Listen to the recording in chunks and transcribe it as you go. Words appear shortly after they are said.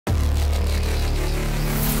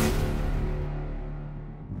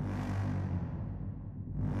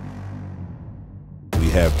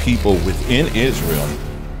have people within Israel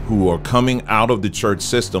who are coming out of the church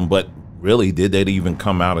system, but really, did they even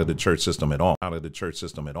come out of the church system at all? Out of the church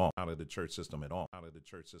system at all? Out of the church system at all? Out of the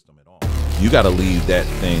church system at all? You got to leave that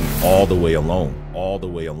thing all the way alone, all the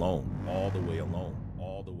way alone, all the way alone,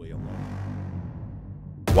 all the way alone.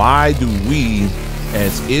 Why do we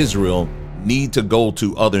as Israel need to go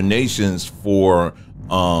to other nations for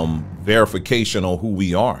verification on who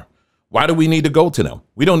we are? Why do we need to go to them?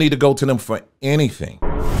 We don't need to go to them for anything.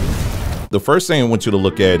 The first thing I want you to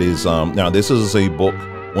look at is, now this is a book.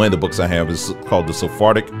 One of the books I have is called The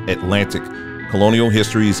Sephardic Atlantic Colonial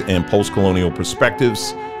Histories and Post-Colonial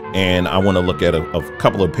Perspectives. And I want to look at a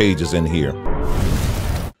couple of pages in here.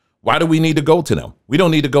 Why do we need to go to them? We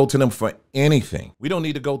don't need to go to them for anything. We don't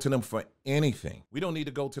need to go to them for anything. We don't need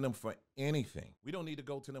to go to them for anything. We don't need to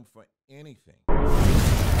go to them for anything.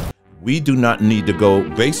 We do not need to go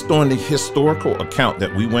based on the historical account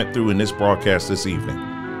that we went through in this broadcast this evening.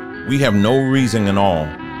 We have no reason at all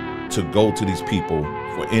to go to these people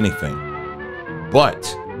for anything. But,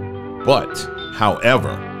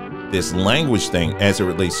 however, this language thing as it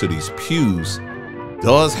relates to these pews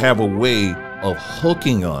does have a way of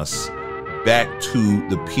hooking us back to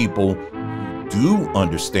the people who do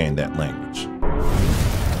understand that language.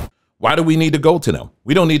 Why do we need to go to them?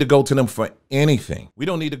 We don't need to go to them for anything. We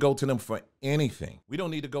don't need to go to them for anything. We don't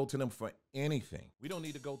need to go to them for anything. We don't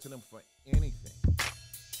need to go to them for anything.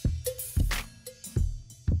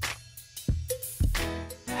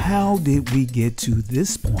 How did we get to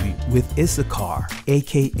this point with Issachar,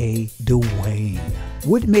 aka Dwayne?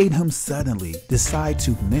 What made him suddenly decide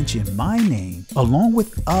to mention my name along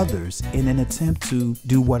with others in an attempt to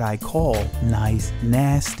do what I call nice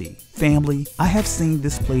nasty? Family, I have seen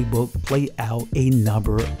this playbook play out a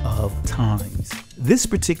number of times. This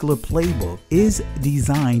particular playbook is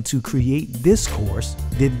designed to create discourse,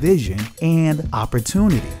 division, and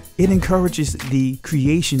opportunity. It encourages the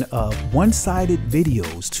creation of one-sided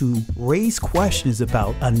videos to raise questions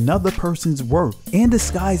about another person's work and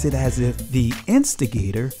disguise it as if the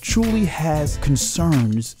instigator truly has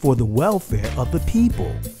concerns for the welfare of the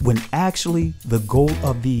people, when actually the goal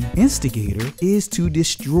of the instigator is to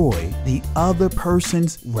destroy the other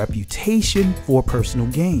person's reputation for personal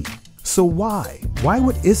gain. So why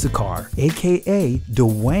would Issachar, aka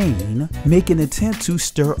Dwayne, make an attempt to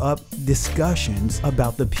stir up discussions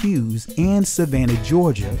about the pews in Savannah,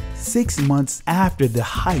 Georgia, 6 months after the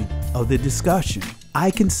height of the discussion? I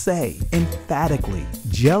can say emphatically,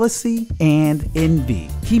 jealousy and envy.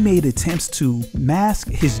 He made attempts to mask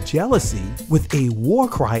his jealousy with a war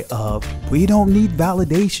cry of, we don't need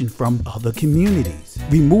validation from other communities.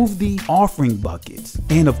 Remove the offering buckets.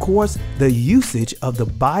 And of course, the usage of the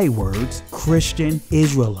bywords Christian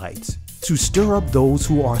Israelites to stir up those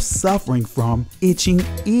who are suffering from itching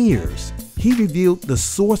ears. He revealed the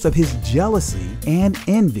source of his jealousy and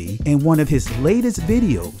envy in one of his latest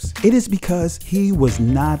videos. It is because he was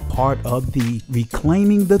not part of the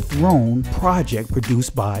Reclaiming the Throne project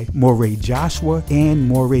produced by Moray Joshua and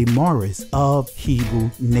Moray Morris of Hebrew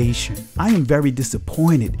Nation. I am very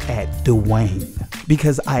disappointed at Dwayne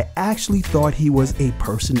because I actually thought he was a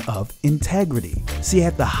person of integrity. See,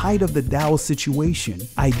 at the height of the Dow situation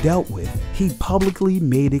I dealt with, he publicly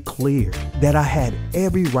made it clear that I had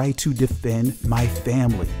every right to defend my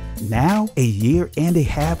family. Now, a year and a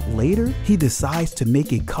half later, he decides to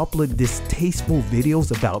make a couple of distasteful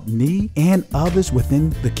videos about me and others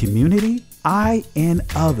within the community. I and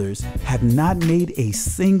others have not made a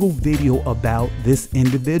single video about this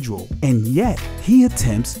individual, and yet he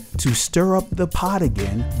attempts to stir up the pot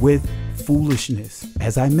again with foolishness.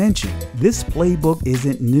 As I mentioned, this playbook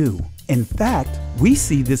isn't new. In fact, we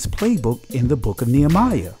see this playbook in the book of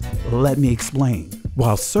Nehemiah. Let me explain.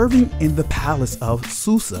 While serving in the palace of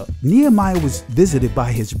Susa, Nehemiah was visited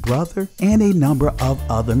by his brother and a number of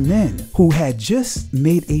other men who had just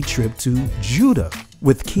made a trip to Judah.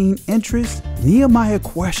 With keen interest, Nehemiah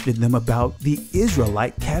questioned them about the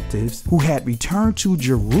Israelite captives who had returned to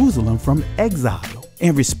Jerusalem from exile.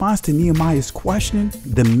 In response to Nehemiah's question,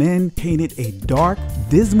 the men painted a dark,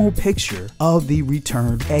 dismal picture of the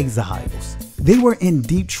returned exiles. They were in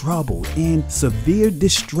deep trouble, in severe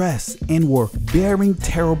distress, and were bearing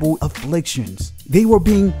terrible afflictions. They were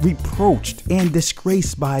being reproached and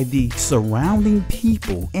disgraced by the surrounding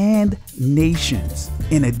people and nations.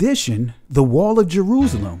 In addition, the wall of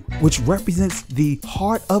Jerusalem, which represents the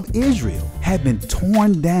heart of Israel, had been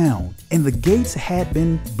torn down and the gates had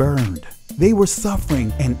been burned. They were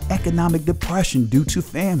suffering an economic depression due to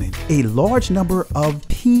famine. A large number of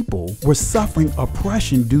people were suffering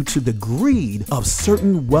oppression due to the greed of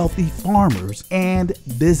certain wealthy farmers and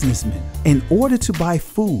businessmen. In order to buy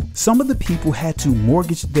food, some of the people had to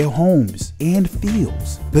mortgage their homes and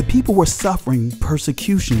fields. The people were suffering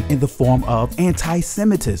persecution in the form of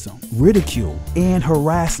anti-Semitism, ridicule, and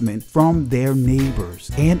harassment from their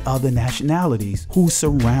neighbors and other nationalities who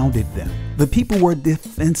surrounded them. The people were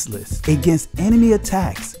defenseless against enemy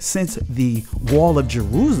attacks since the wall of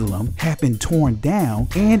Jerusalem had been torn down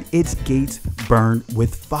and its gates burned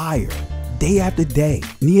with fire. Day after day,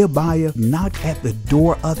 Nehemiah knocked at the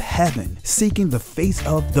door of heaven, seeking the face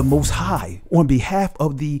of the Most High on behalf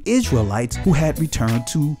of the Israelites who had returned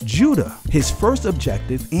to Judah. His first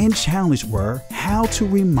objective and challenge were how to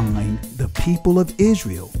remind the people of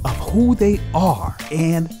Israel of who they are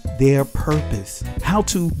and their purpose, how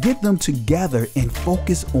to get them together and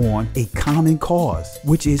focus on a common cause,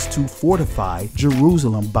 which is to fortify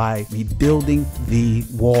Jerusalem by rebuilding the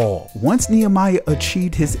wall. Once Nehemiah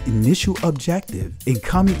achieved his initial objective in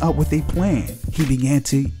coming up with a plan, he began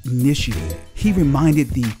to initiate it. He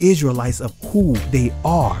reminded the Israelites of who they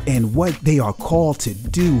are and what they are called to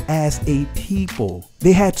do as a people.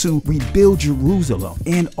 They had to rebuild Jerusalem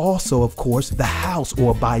and also, of course, the house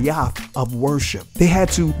or bayaf of worship. They had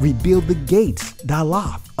to rebuild the gates,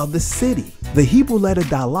 dalaf, of the city. The Hebrew letter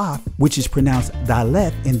dalaf, which is pronounced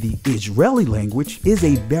daleth in the Israeli language, is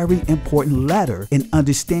a very important letter in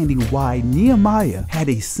understanding why Nehemiah had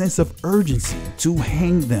a sense of urgency to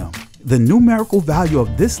hang them. The numerical value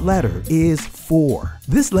of this letter is 4.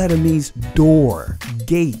 This letter means door,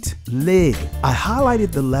 gate, lid. I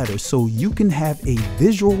highlighted the letter so you can have a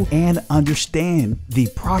visual and understand the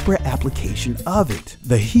proper application of it.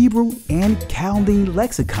 The Hebrew and Chaldean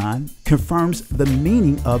lexicon confirms the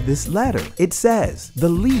meaning of this letter. It says, the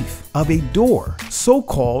leaf of a door, so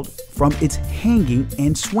called from its hanging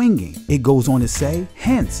and swinging. It goes on to say,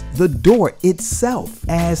 hence the door itself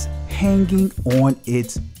as hanging on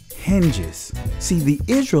its hinges. See, the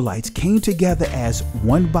Israelites came together as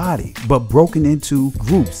one body, but broken into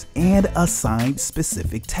groups and assigned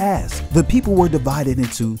specific tasks. The people were divided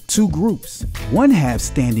into 2 groups, one half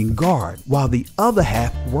standing guard while the other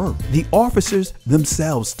half worked. The officers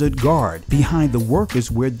themselves stood guard behind the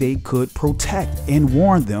workers where they could protect and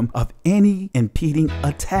warn them of any impeding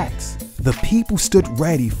attacks. The people stood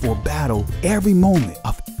ready for battle every moment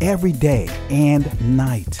of every day and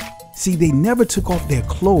night. See, they never took off their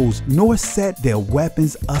clothes nor set their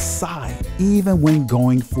weapons aside, even when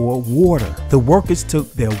going for water. The workers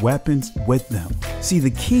took their weapons with them. See, the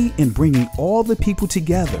key in bringing all the people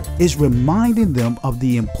together is reminding them of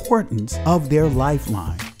the importance of their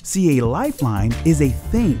lifeline. See, a lifeline is a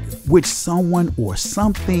thing which someone or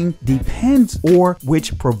something depends or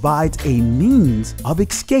which provides a means of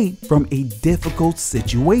escape from a difficult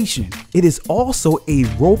situation. It is also a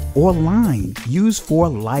rope or line used for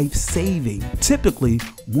life saving, typically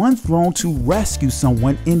one thrown to rescue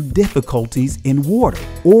someone in difficulties in water,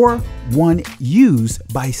 or one used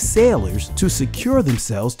by sailors to secure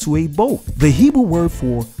themselves to a boat. The Hebrew word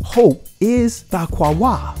for hope is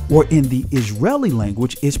taqwa, or in the Israeli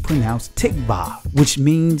language is pronounced tikva, which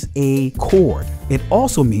means a cord. It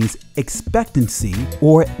also means expectancy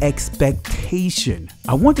or expectation.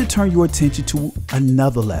 I want to turn your attention to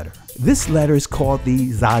another letter. This letter is called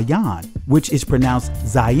the Zayin, which is pronounced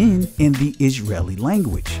Zayin in the Israeli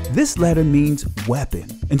language. This letter means weapon.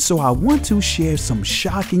 And so I want to share some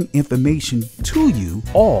shocking information to you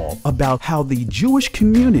all about how the Jewish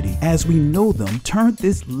community, as we know them, turned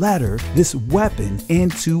this letter, this weapon,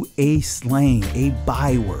 into a slang, a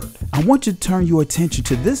byword. I want you to turn your attention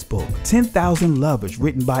to this book, 10,000 Lovers,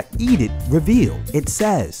 written by Edith Reveal. It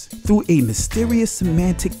says, through a mysterious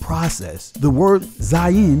semantic process, the word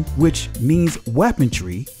Zayin, which means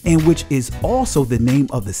weaponry, and which is also the name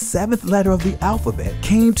of the 7th letter of the alphabet,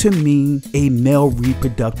 came to mean a male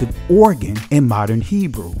reproductive organ in modern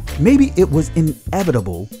Hebrew. Maybe it was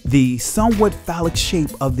inevitable. The somewhat phallic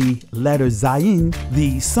shape of the letter Zayin,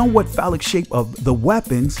 the somewhat phallic shape of the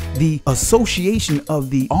weapons, the association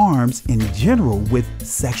of the arms in general with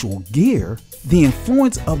sexual gear, the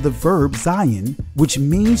influence of the verb zayin, which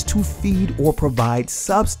means to feed or provide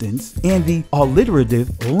substance, and the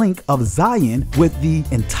alliterative link of zayin with the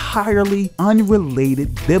entirely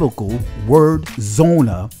unrelated biblical word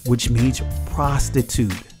zona, which means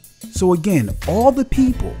prostitute. So again, all the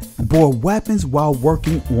people bore weapons while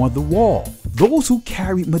working on the wall. Those who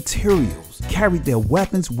carried materials carried their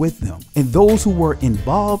weapons with them, and those who were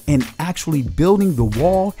involved in actually building the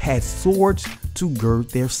wall had swords to gird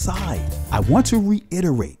their side. I want to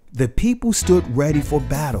reiterate The people stood ready for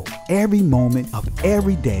battle every moment of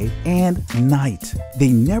every day and night. They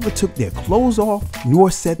never took their clothes off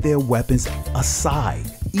nor set their weapons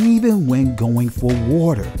aside. Even when going for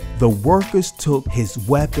water, the workers took his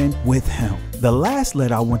weapon with him. The last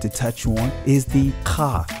letter I want to touch on is the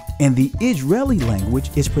Ka. In the Israeli language,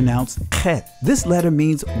 it's pronounced Chet. This letter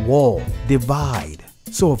means wall, divide.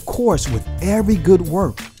 So of course, with every good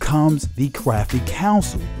work comes the crafty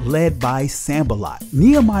council led by Sanballat.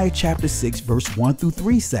 Nehemiah chapter 6 verse 1 through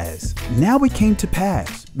 3 says, "Now it came to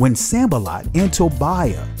pass when Sanballat and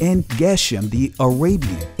Tobiah and Geshem the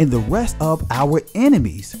Arabian and the rest of our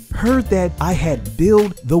enemies heard that I had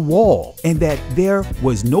built the wall and that there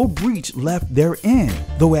was no breach left therein,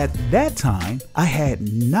 though at that time I had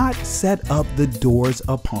not set up the doors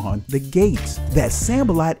upon the gates, that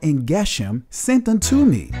Sanballat and Geshem sent unto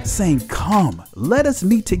me, saying, Come, let us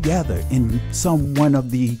meet together in some one of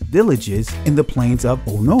the villages in the plains of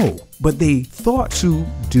Ono. But they thought to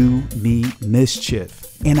do me mischief.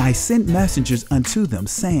 And I sent messengers unto them,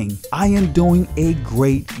 saying, I am doing a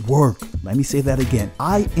great work." Let me say that again.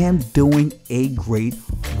 I am doing a great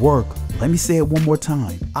work. Let me say it one more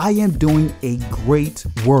time. I am doing a great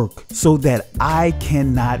work, so that I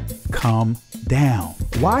cannot come down.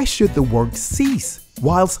 Why should the work cease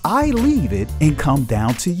whilst I leave it and come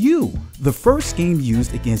down to you? The first scheme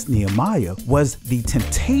used against Nehemiah was the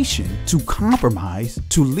temptation to compromise,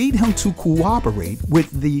 to lead him to cooperate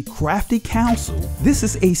with the crafty council. This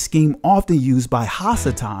is a scheme often used by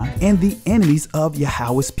Hasatan and the enemies of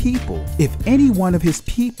Yahweh's people. If any one of his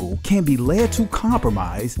people can be led to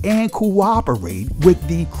compromise and cooperate with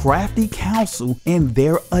the crafty council and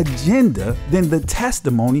their agenda, then the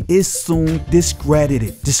testimony is soon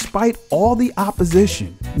discredited. Despite all the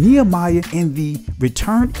opposition, Nehemiah and the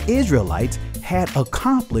returned Israelites had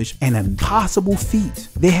accomplished an impossible feat.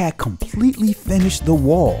 They had completely finished the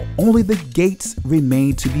wall. Only the gates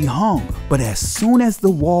remained to be hung. But as soon as the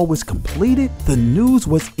wall was completed, the news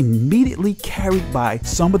was immediately carried by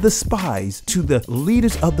some of the spies to the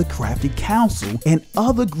leaders of the crafty council, and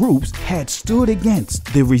other groups had stood against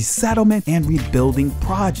the resettlement and rebuilding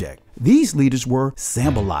project. These leaders were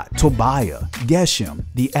Sanballat, Tobiah, Geshem,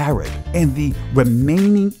 the Arab, and the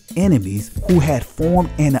remaining enemies who had formed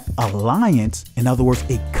an alliance, in other words,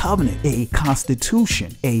 a covenant, a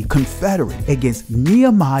constitution, a confederate against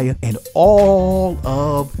Nehemiah and all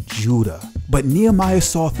of Judah. But Nehemiah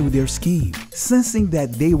saw through their scheme, sensing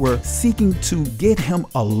that they were seeking to get him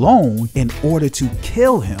alone in order to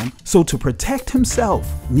kill him. So to protect himself,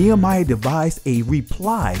 Nehemiah devised a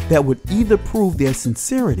reply that would either prove their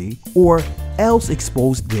sincerity or else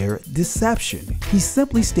expose their deception. He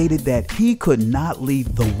simply stated that he could not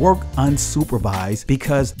leave the work unsupervised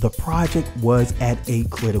because the project was at a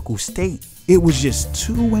critical state. It was just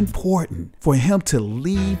too important for him to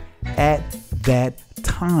leave at that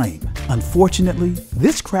time. Unfortunately,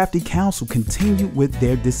 this crafty council continued with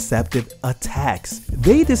their deceptive attacks.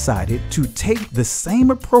 They decided to take the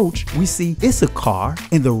same approach we see Issachar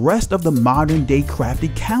and the rest of the modern day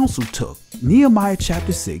crafty council took. Nehemiah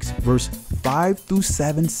chapter 6 verse 5 through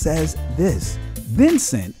 7 says this, "Then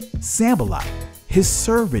sent Sanballat his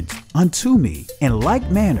servant unto me in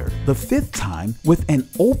like manner the 5th time with an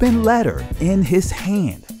open letter in his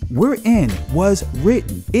hand, wherein was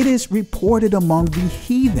written, It is reported among the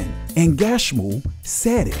heathen, and Gashmu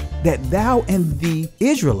said it, that thou and the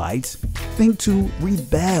Israelites think to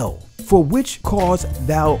rebel, for which cause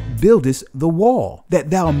thou buildest the wall, that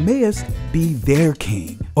thou mayest be their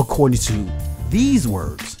king, according to these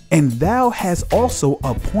words. And thou hast also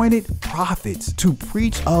appointed prophets to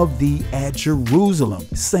preach of thee at Jerusalem,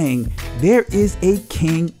 saying, There is a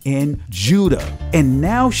king in Judah. And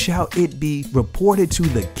now shall it be reported to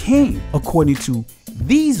the king according to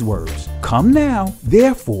these words. Come now,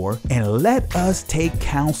 therefore, and let us take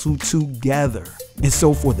counsel together." And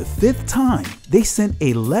so for the 5th time, they sent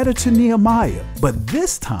a letter to Nehemiah, but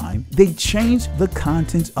this time they changed the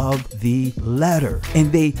contents of the letter,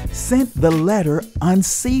 and they sent the letter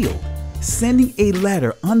unsealed. Sending a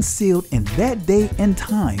letter unsealed in that day and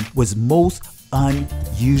time was most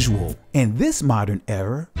unusual. In this modern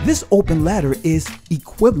era, this open letter is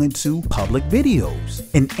equivalent to public videos.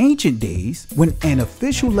 In ancient days, when an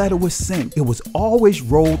official letter was sent, it was always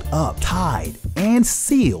rolled up, tied, and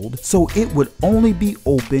sealed, so it would only be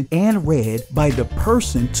opened and read by the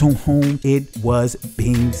person to whom it was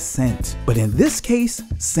being sent. But in this case,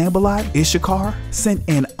 Sanballat, Issachar, sent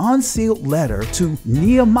an unsealed letter to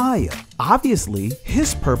Nehemiah. Obviously,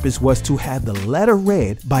 his purpose was to have the letter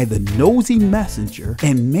read by the nosy messenger, and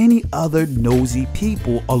and many other nosy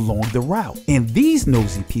people along the route. And these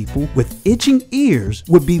nosy people with itching ears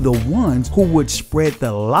would be the ones who would spread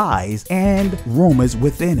the lies and rumors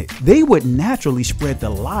within it. They would naturally spread the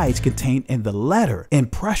lies contained in the letter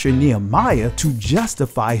and pressure Nehemiah to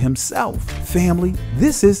justify himself. Family,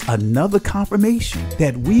 this is another confirmation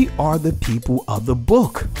that we are the people of the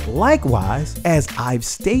book. Likewise, as I've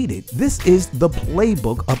stated, this is the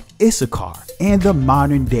playbook of Issachar and the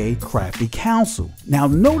modern day crafty council. Now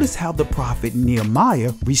notice how the prophet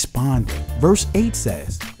Nehemiah responded. Verse 8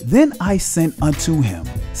 says, "Then I sent unto him,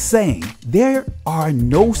 saying, There are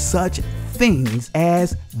no such things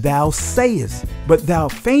as thou sayest, but thou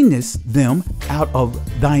feignest them out of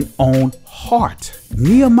thine own heart."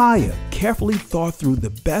 Nehemiah carefully thought through the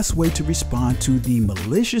best way to respond to the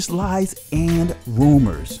malicious lies and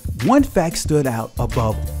rumors. One fact stood out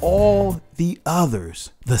above all the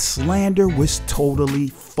others. The slander was totally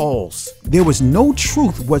false. There was no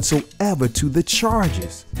truth whatsoever to the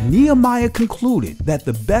charges. Nehemiah concluded that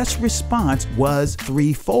the best response was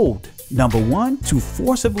threefold. Number one, to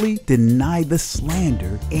forcibly deny the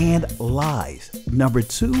slander and lies. Number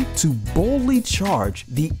two, to boldly charge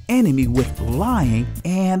the enemy with lying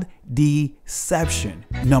and deception.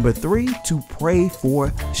 Number three, to pray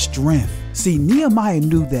for strength. See, Nehemiah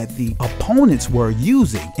knew that the opponents were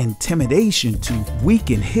using intimidation to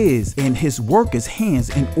weaken his and his workers' hands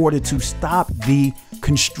in order to stop the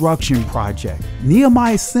construction project.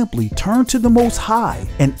 Nehemiah simply turned to the Most High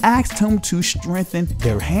and asked him to strengthen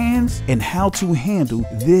their hands and how to handle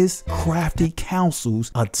this crafty council's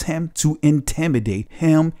attempt to intimidate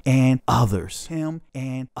him and others. Him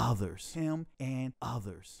and others. Him and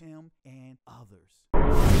others. Him and others.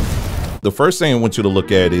 The first thing I want you to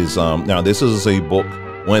look at is, now this is a book,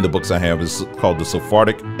 one of the books I have is called The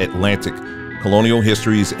Sephardic Atlantic Colonial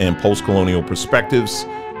Histories and Post-Colonial Perspectives.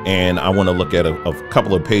 And I want to look at a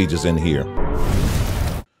couple of pages in here.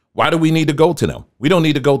 Why do we need to go to them? We don't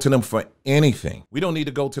need to go to them for anything. We don't need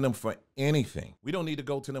to go to them for anything. We don't need to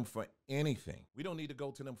go to them for anything. We don't need to go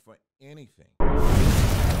to them for anything.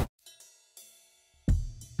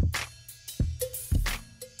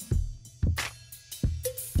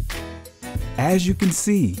 As you can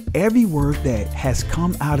see, every word that has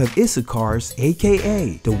come out of Issachar's,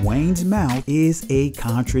 aka Dwayne's mouth, is a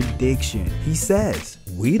contradiction. He says,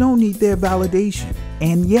 we don't need their validation.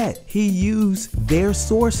 And yet, he used their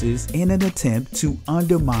sources in an attempt to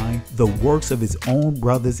undermine the works of his own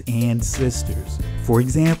brothers and sisters. For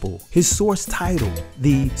example, his source titled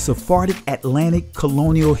The Sephardic Atlantic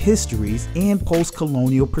Colonial Histories and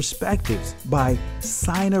Post-Colonial Perspectives by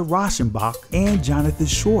Sina Rauschenbach and Jonathan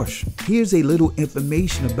Schorsch. Here's a little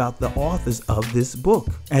information about the authors of this book.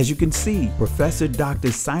 As you can see, Professor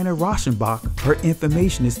Dr. Sina Rauschenbach, her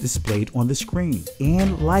information is displayed on the screen.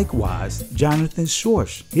 And likewise, Jonathan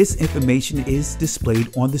Schorsch, his information is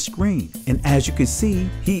displayed on the screen. And as you can see,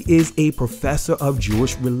 he is a professor of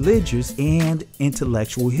Jewish religious and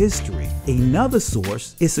intellectual history. Another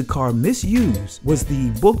source Issachar misused was the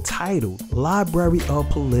book titled Library of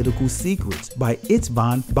Political Secrets by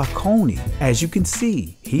Itzvan Bakoni. As you can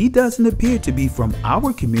see, he doesn't appear to be from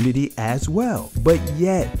our community as well, but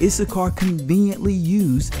yet Issachar conveniently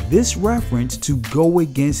used this reference to go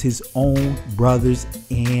against his own brothers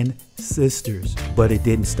and sisters. But it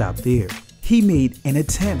didn't stop there. He made an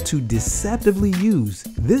attempt to deceptively use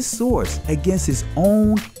this source against his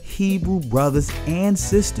own Hebrew brothers and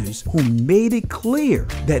sisters who made it clear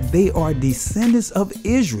that they are descendants of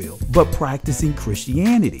Israel but practicing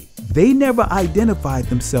Christianity. They never identified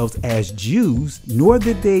themselves as Jews, nor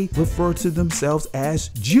did they refer to themselves as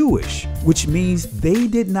Jewish, which means they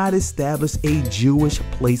did not establish a Jewish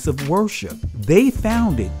place of worship. They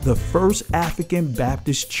founded the first African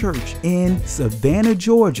Baptist Church in Savannah,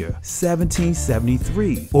 Georgia,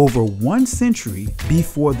 1773, over 1 century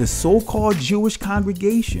before the so-called Jewish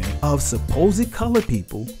congregation of supposed colored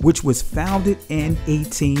people, which was founded in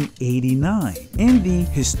 1889. In the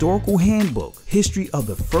historical handbook, History of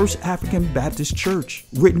the First African Baptist Church,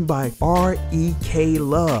 written by R.E.K.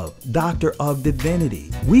 Love, Doctor of Divinity,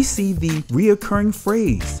 we see the reoccurring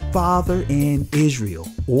phrase, Father in Israel,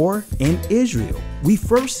 or in Israel. We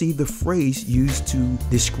first see the phrase used to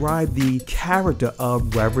describe the character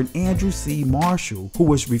of Reverend Andrew C. Marshall, who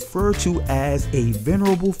was referred to as a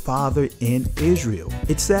venerable father in Israel.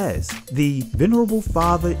 It says, the venerable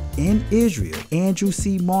father in Israel, Andrew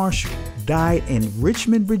C. Marshall, died in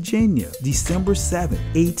Richmond, Virginia, December 7,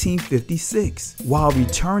 1856, while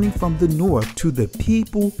returning from the north to the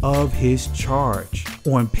people of his charge.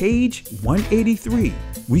 On page 183,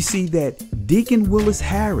 we see that Deacon Willis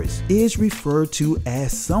Harris is referred to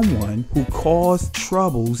as someone who caused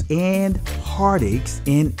troubles and heartaches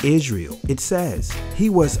in Israel. It says he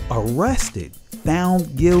was arrested,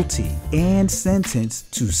 found guilty, and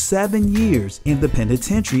sentenced to 7 years in the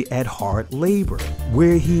penitentiary at hard labor,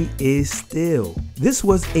 where he is still. This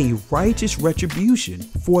was a righteous retribution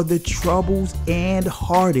for the troubles and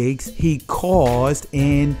heartaches he caused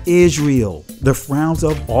in Israel. The frowns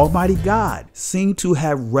of Almighty God seem to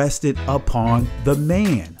have rested upon the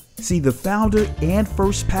man. See, the founder and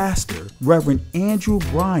first pastor, Reverend Andrew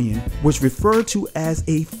Bryan, was referred to as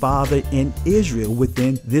a father in Israel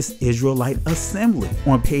within this Israelite assembly.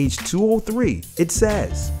 On page 203, it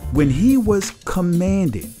says, when he was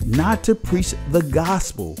commanded not to preach the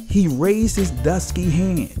gospel, he raised his dusky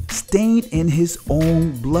hand, stained in his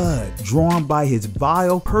own blood, drawn by his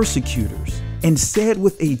vile persecutors, and said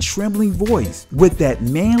with a trembling voice, with that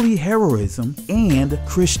manly heroism and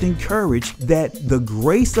Christian courage that the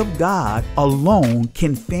grace of God alone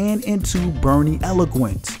can fan into burning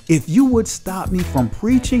eloquence, if you would stop me from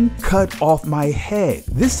preaching, cut off my head.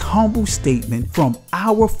 This humble statement from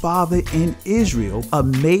our father in Israel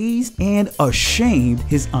amazed and ashamed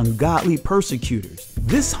his ungodly persecutors.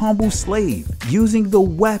 This humble slave, using the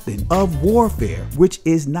weapon of warfare, which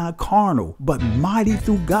is not carnal, but mighty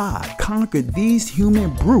through God, conquered these human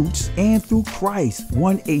brutes, and through Christ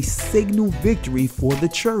won a signal victory for the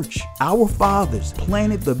church. Our fathers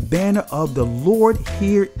planted the banner of the Lord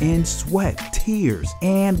here in sweat, tears,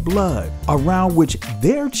 and blood, around which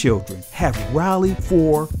their children have rallied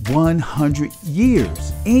for 100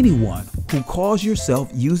 years. Anyone who calls yourself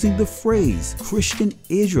using the phrase Christian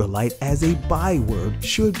Israelite as a byword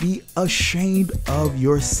should be ashamed of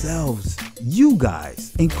yourselves. You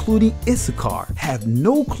guys, including Issachar, have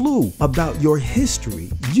no clue about your history.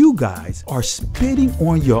 You guys are spitting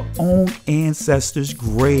on your own ancestors'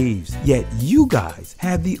 graves. Yet you guys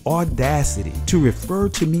have the audacity to refer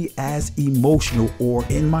to me as emotional or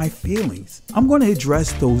in my feelings. I'm going to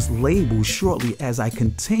address those labels shortly as I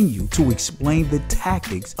continue to explain the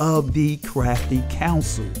tactics of the crafty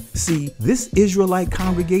council. See, this Israelite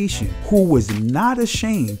congregation, who was not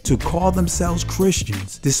ashamed to call themselves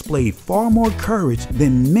Christians, displayed far more courage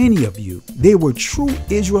than many of you. They were true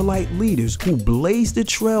Israelite leaders who blazed the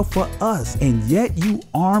trail for us, and yet you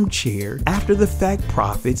armchair, after the fact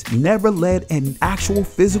prophets never led an actual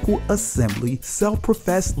physical assembly.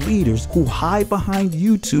 Self-professed leaders who hide behind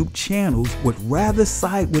YouTube channels would rather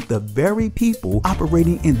side with the very people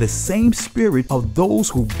operating in the same spirit of those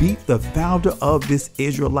who beat the founder of this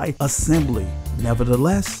Israelite assembly.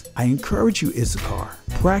 Nevertheless, I encourage you, Issachar,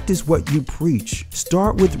 practice what you preach.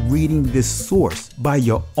 Start with reading this source by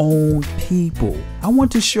your own people. I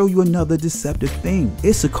want to show you another deceptive thing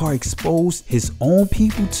Issachar exposed his own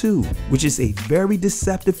people to, which is a very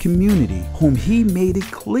deceptive community whom he made it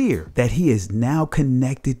clear that he is now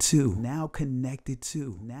connected to. Now connected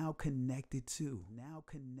to. Now connected to. Now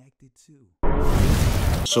connected to.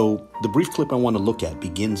 So the brief clip I want to look at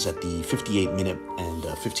begins at the 58-minute and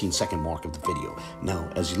 15-second mark of the video. Now,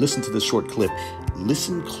 as you listen to this short clip,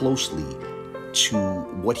 listen closely to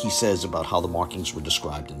what he says about how the markings were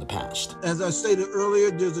described in the past. As I stated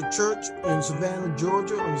earlier, there's a church in Savannah,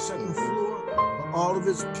 Georgia, on the second floor. All of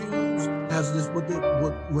its pews has this, what in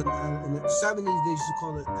the 70s they used to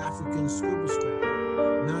call it African scribble script.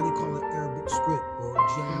 Now they call it Arabic script or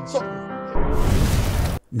Jam script.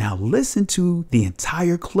 Now listen to the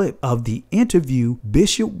entire clip of the interview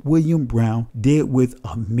Bishop William Brown did with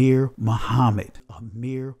Amir Muhammad.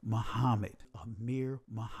 Amir Muhammad. Amir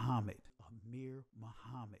Muhammad. Amir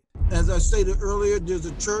Muhammad. As I stated earlier, there's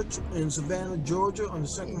a church in Savannah, Georgia, on the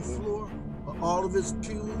second floor. All of its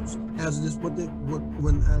pews has this, in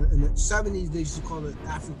the 70s they used to call it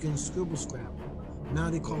African scribble scrap. Now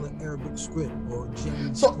they call it Arabic script or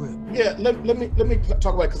Jam script. Yeah, let me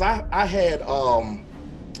talk about it, because I had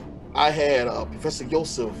Professor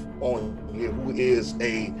Yosef on here, who is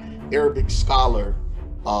a Arabic scholar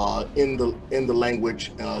in the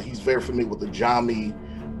language. He's very familiar with the Jami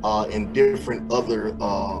and different other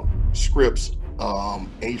scripts, and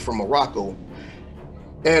he's from Morocco.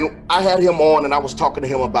 And I had him on, and I was talking to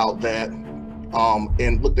him about that,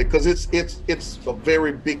 and looked at, because it's a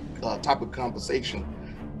very big topic of conversation,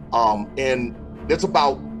 and there's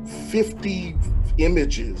about 50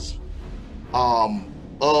 images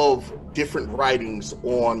of different writings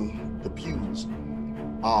on the pews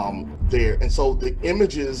there. And so the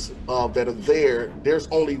images that are there, there's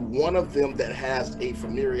only one of them that has a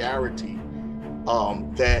familiarity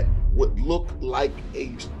that would look like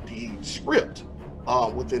the script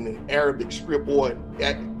within an Arabic script or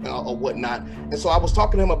whatnot. And so I was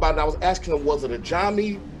talking to him about it. I was asking him, was it a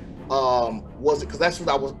Jami was it, because that's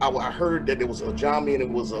what I heard, that it was a Ajami and it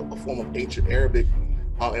was a form of ancient Arabic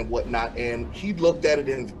and whatnot. And he looked at it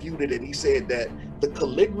and viewed it, and he said that the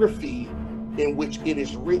calligraphy in which it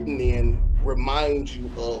is written in reminds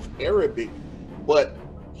you of Arabic, but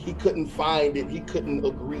he couldn't find it. He couldn't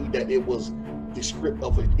agree that it was the script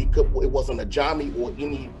of it. It wasn't a Ajami or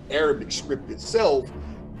any Arabic script itself,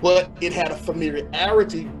 but it had a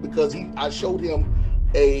familiarity because I showed him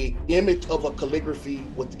a image of a calligraphy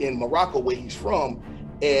within Morocco, where he's from,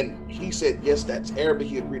 and he said, yes, that's Arabic.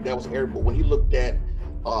 He agreed that was Arabic. But when he looked at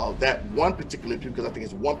that one particular pew, because I think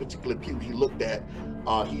it's one particular pew he looked at,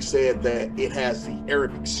 he said that it has the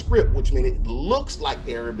Arabic script, which means it looks like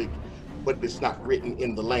Arabic, but it's not written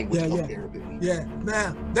in the language of Arabic. Yeah,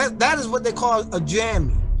 now that is what they call a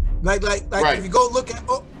jammy. Like Right. if you go look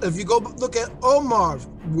at Omar's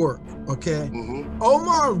work, okay?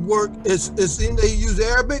 Omar's work is in, they use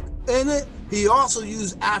Arabic in it. He also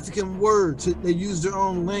used African words. They use their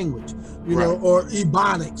own language, you know, or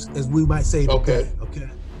Ebonics, as we might say today. Okay.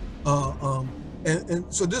 And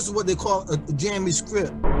so this is what they call a jammy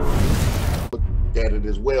script. Looked at it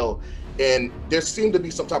as well, and there seemed to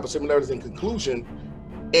be some type of similarities in conclusion.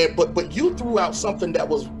 And but you threw out something that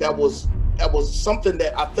was something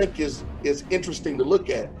that I think is interesting to look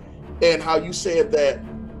at, and how you said that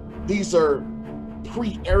these are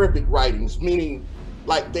pre-Arabic writings, meaning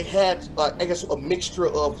like they had, I guess, a mixture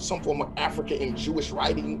of some form of African and Jewish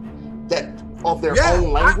writing that of their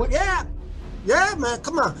own language. Yeah, man,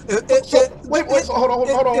 come on. Wait, hold on,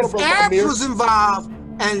 if Arabs was involved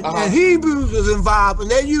and Hebrews was involved,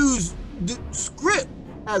 and they used the script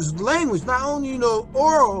as language, not only, you know,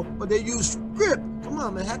 oral, but they use script. Come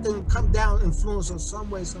on, man, had to come down, influence us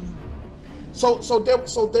some way, somehow. So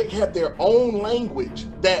they had their own language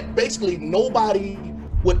that basically nobody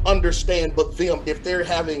would understand but them, if they're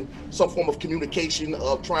having some form of communication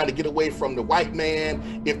of trying to get away from the white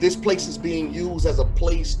man. If this place is being used as a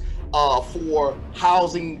place for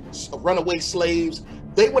housing runaway slaves,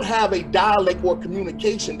 they would have a dialect or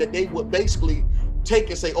communication that they would basically take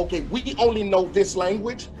and say, okay, we only know this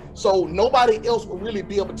language, so nobody else will really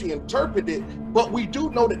be able to interpret it, but we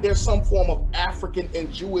do know that there's some form of African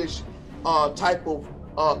and Jewish type of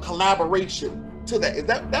collaboration to that. Is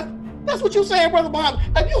that's what you're saying, Brother Bob?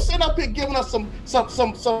 Have you sitting up here giving us some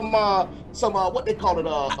what they call it,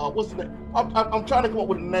 what's the name? I'm trying to come up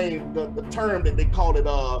with a name, the term that they call it,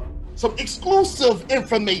 some exclusive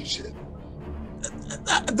information.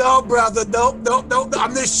 No, brother, no.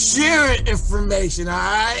 I'm just sharing information, all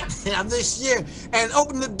right? I'm just sharing and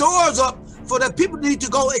open the doors up for the people need to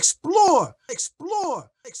go explore.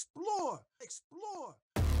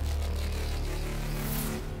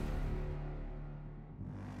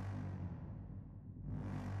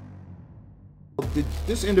 Did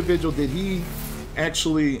this individual, did he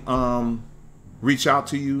actually reach out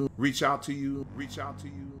to you? He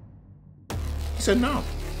said no.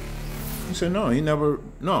 He said no, I never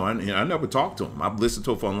talked to him. I've listened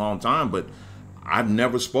to him for a long time, but I've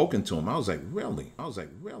never spoken to him. I was like, really? I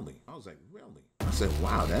said,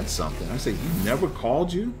 wow, that's something. I said, he never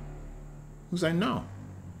called you? He was like, no.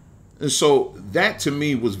 And so that to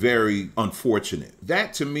me was very unfortunate.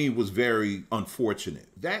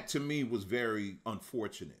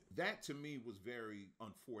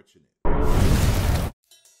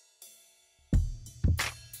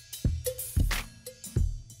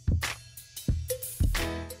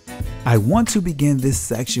 I want to begin this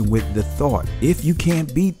section with the thought, if you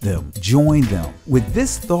can't beat them, join them. With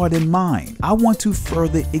this thought in mind, I want to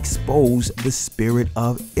further expose the spirit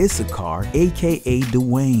of Issachar, aka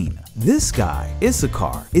Dwayne. This guy,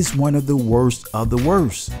 Issachar, is one of the worst of the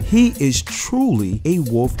worst. He is truly a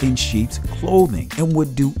wolf in sheep's clothing and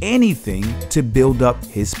would do anything to build up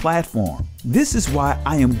his platform. This is why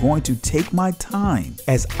I am going to take my time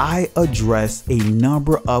as I address a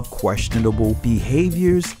number of questionable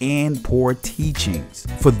behaviors and poor teachings.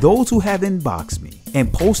 For those who have inboxed me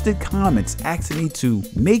and posted comments asking me to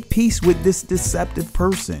make peace with this deceptive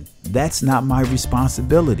person, that's not my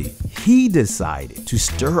responsibility. He decided to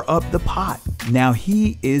stir up the pot. Now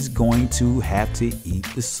he is going to have to eat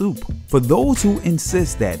the soup. For those who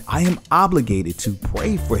insist that I am obligated to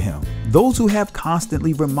pray for him, those who have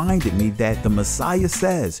constantly reminded me that the Messiah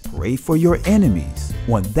says, pray for your enemies.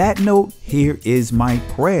 On that note, here is my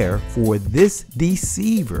prayer for this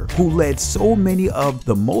deceiver who led so many of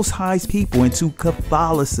the Most High's people into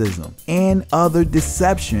Catholicism and other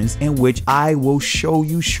deceptions, in which I will show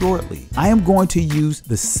you shortly. I am going to use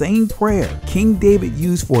the same prayer King David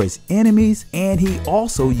used for his enemies, and he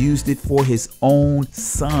also used it for his own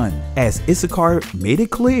son. As Issachar made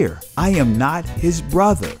it clear, I am not his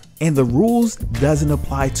brother. and the rules doesn't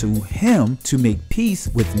apply to him to make peace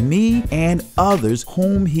with me and others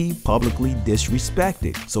whom he publicly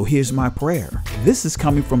disrespected. So here's my prayer. This is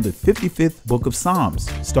coming from the 55th book of Psalms,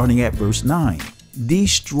 starting at verse 9.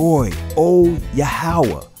 Destroy, O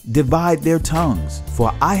Yahweh, divide their tongues,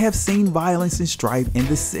 for I have seen violence and strife in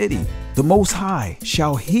the city. The Most High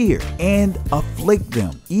shall hear and afflict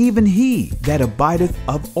them, even he that abideth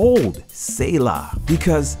of old, Selah,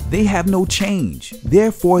 because they have no change.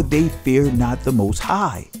 Therefore they fear not the Most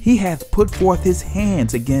High. He hath put forth his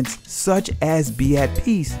hands against such as be at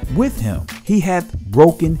peace with him. He hath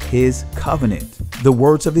broken his covenant. The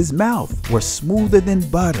words of his mouth were smoother than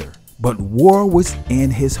butter, but war was in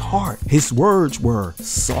his heart. His words were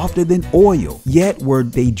softer than oil, yet were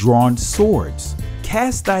they drawn swords.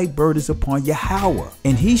 Cast thy burdens upon Yahweh,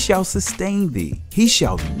 and he shall sustain thee. He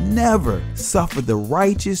shall never suffer the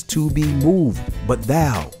righteous to be moved, but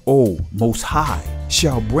thou, O Most High,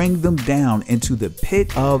 shall bring them down into the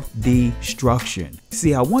pit of destruction.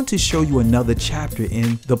 See, I want to show you another chapter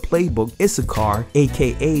in the playbook Issachar,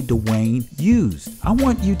 aka Dwayne, used. I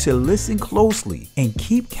want you to listen closely and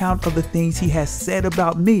keep count of the things he has said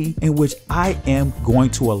about me, in which I am going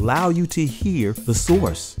to allow you to hear the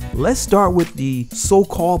source. Let's start with the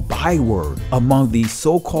so-called byword among the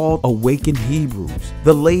so-called awakened Hebrews,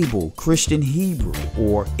 the label Christian Hebrew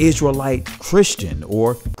or Israelite Christian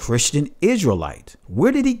or Christian Israelite.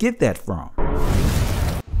 Where did he get that from?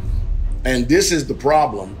 And this is the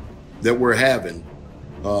problem that we're having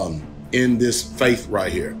in this faith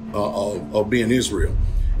right here of being Israel,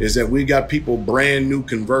 is that we got people brand new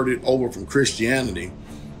converted over from Christianity,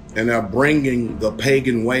 and they're bringing the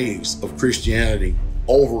pagan ways of Christianity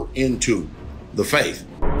over into the faith.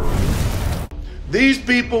 These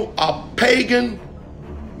people are pagan,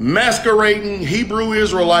 masquerading Hebrew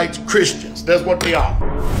Israelites Christians. That's what they are.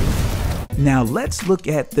 Now let's look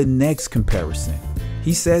at the next comparison.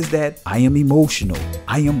 He says that I am emotional,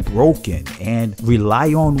 I am broken, and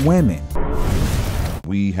rely on women.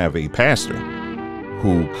 We have a pastor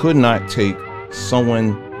who could not take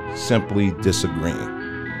someone simply disagreeing.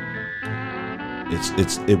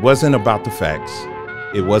 It wasn't about the facts.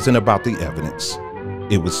 It wasn't about the evidence.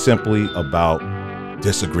 It was simply about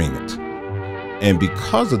disagreement. And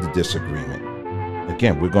because of the disagreement,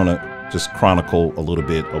 again, we're going to just chronicle a little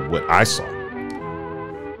bit of what I saw.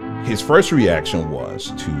 His first reaction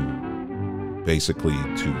was to basically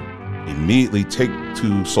to immediately take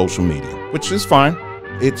to social media, which is fine.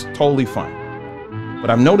 It's totally fine.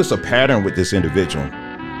 But I've noticed a pattern with this individual.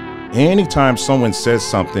 Anytime someone says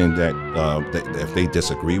something that if they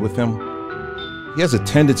disagree with him, he has a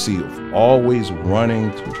tendency of always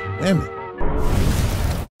running to women.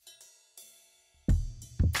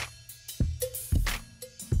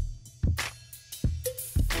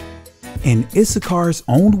 In Issachar's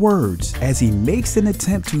own words, as he makes an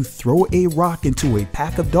attempt to throw a rock into a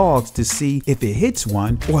pack of dogs to see if it hits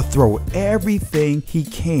one, or throw everything he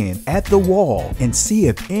can at the wall and see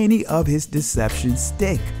if any of his deceptions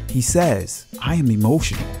stick, he says, I am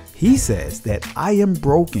emotional. He says that I am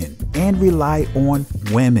broken and rely on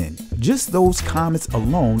women. Just those comments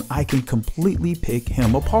alone, I can completely pick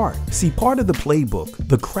him apart. See, part of the playbook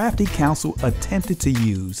the crafty counsel attempted to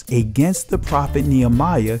use against the prophet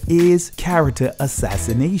Nehemiah is character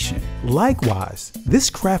assassination. Likewise,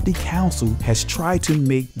 this crafty counsel has tried to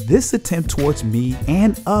make this attempt towards me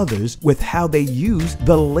and others with how they use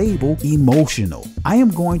the label emotional. I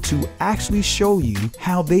am going to actually show you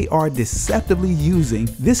how they are deceptively using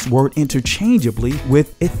this word interchangeably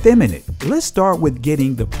with effeminate. Let's start with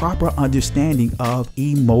getting the proper understanding of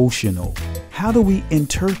emotional. How do we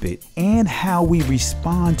interpret and how we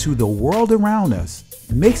respond to the world around us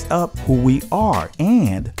makes up who we are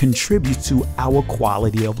and contributes to our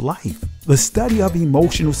quality of life. The study of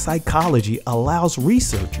emotional psychology allows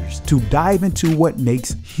researchers to dive into what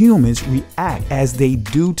makes humans react as they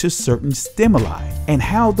do to certain stimuli and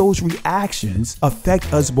how those reactions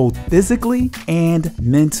affect us both physically and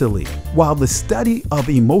mentally. While the study of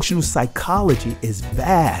emotional psychology is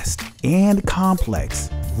vast and complex,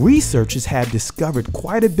 researchers have discovered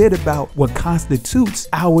quite a bit about what constitutes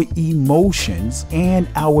our emotions and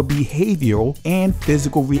our behavioral and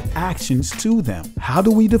physical reactions to them. How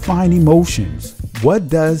do we define emotions? What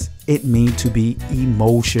does it mean to be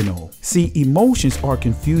emotional? See, emotions are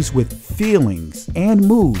confused with feelings, and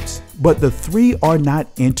moods, but the three are not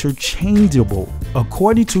interchangeable.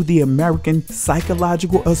 According to the American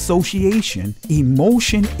Psychological Association,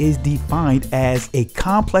 emotion is defined as a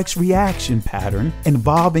complex reaction pattern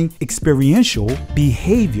involving experiential,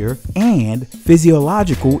 behavior, and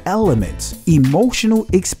physiological elements. Emotional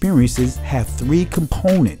experiences have three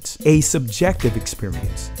components: a subjective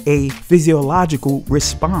experience, a physiological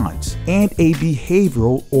response, and a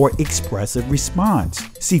behavioral or expressive response.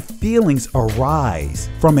 See, feelings arise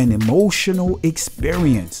from an emotional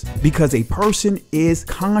experience because a person is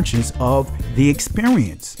conscious of the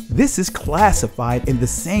experience. This is classified in the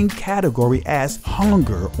same category as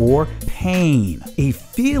hunger or pain. A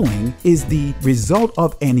feeling is the result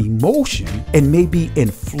of an emotion and may be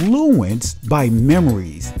influenced by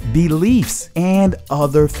memories, beliefs, and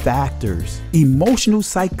other factors. Emotional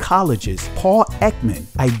psychologist Paul Ekman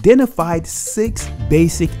identified 6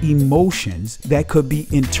 basic emotions that could be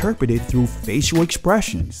interpreted through facial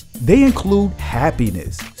expressions. They include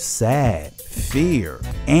happiness, sad, fear,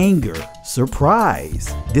 anger,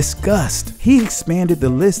 surprise, disgust. He expanded the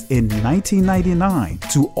list in 1999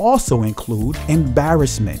 to also include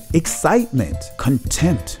embarrassment, excitement,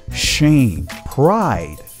 contempt, shame,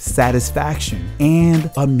 pride, satisfaction,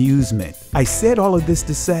 and amusement. I said all of this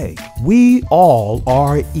to say, we all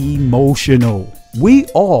are emotional. We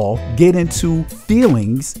all get into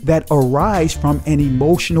feelings that arise from an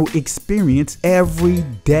emotional experience every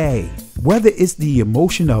day. Whether it's the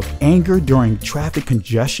emotion of anger during traffic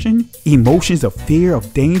congestion, emotions of fear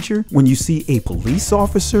of danger when you see a police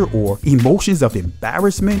officer, or emotions of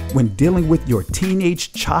embarrassment when dealing with your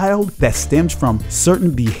teenage child that stems from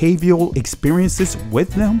certain behavioral experiences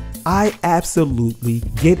with them, I absolutely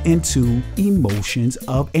get into emotions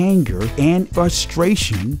of anger and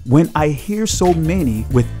frustration when I hear so many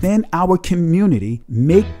within our community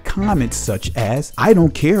make comments such as, "I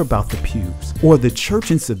don't care about the pews," or "the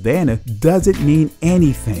church in Savannah doesn't mean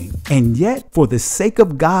anything," and yet, for the sake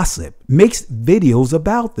of gossip, makes videos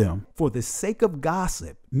about them. For the sake of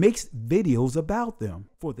gossip, makes videos about them.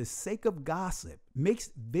 For the sake of gossip, makes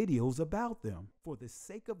videos about them. For the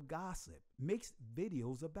sake of gossip, makes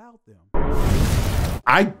videos about them.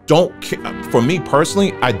 I don't care. For me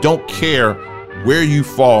personally, I don't care where you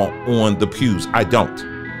fall on the pews. I don't.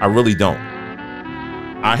 I really don't.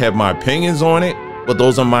 I have my opinions on it, but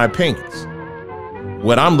those are my opinions.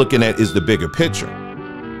 What I'm looking at is the bigger picture.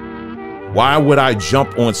 Why would I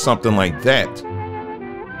jump on something like that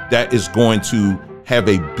that is going to have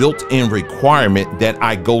a built-in requirement that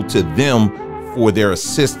I go to them for their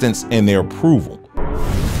assistance and their approval?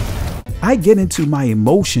 I get into my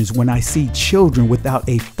emotions when I see children without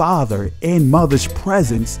a father and mother's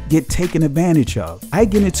presence get taken advantage of. I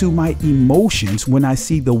get into my emotions when I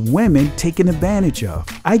see the women taken advantage of.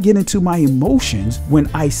 I get into my emotions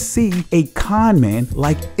when I see a con man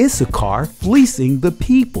like Issachar fleecing the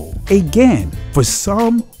people. Again, for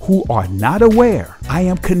some who are not aware, I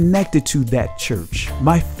am connected to that church.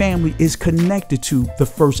 My family is connected to the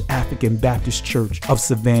First African Baptist Church of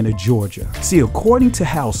Savannah, Georgia. See, according to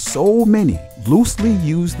how so many loosely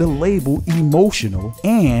use the label emotional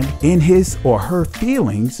and in his or her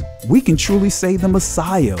feelings, we can truly say the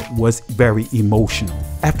Messiah was very emotional.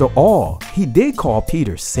 After all, he did call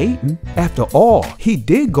Peter Satan. After all, he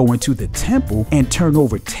did go into the temple and turn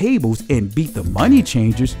over tables and beat the money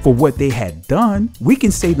changers for what they had done. We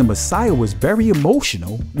can say the Messiah was very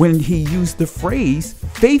emotional when he used the phrase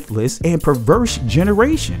faithless and perverse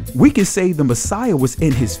generation. We can say the Messiah was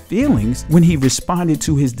in his feelings when he responded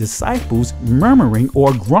to his disciples murmuring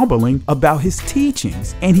or grumbling about his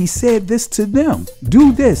teachings. And he said this to them,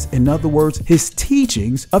 "Do this." In other words, his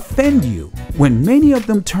teachings offend you. When many of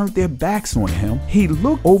them turned their backs on him, he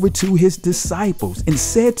looked over to his disciples and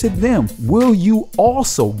said to them, "Will you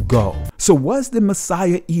also go?" So was the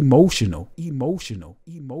Messiah emotional? Emotional.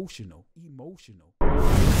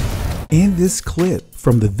 In this clip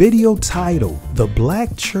from the video titled "The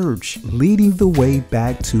Black Church Leading the Way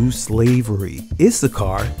Back to Slavery,"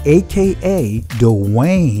 Issachar, aka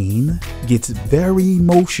Dwayne, gets very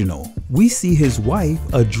emotional. We see his wife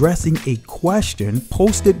addressing a question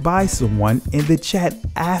posted by someone in the chat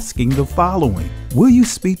asking the following: "Will you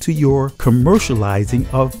speak to your commercializing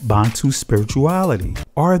of Bantu spirituality?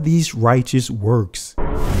 Are these righteous works?"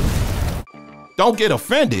 Don't get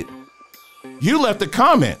offended. You left a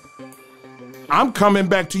comment. I'm coming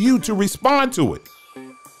back to you to respond to it.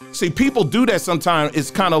 See, people do that sometimes. It's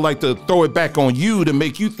kind of like to throw it back on you to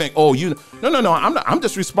make you think, oh, you, no, I'm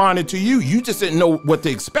just responding to you. You just didn't know what to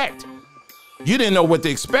expect. You didn't know what to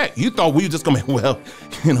expect. You thought we were just going to, well,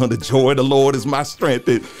 you know, the joy of the Lord is my strength.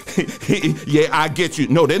 Yeah, I get you.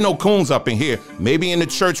 No, there's no coons up in here. Maybe in the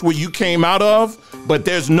church where you came out of, but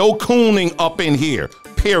there's no cooning up in here,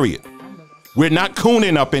 period. We're not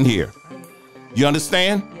cooning up in here. You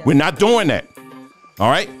understand? Yeah. We're not doing that.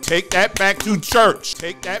 All right? Take that back to church.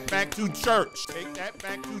 Take that back to church. Take that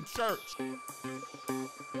back to church.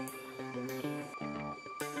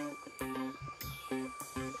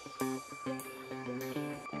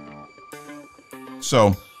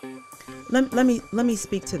 So let me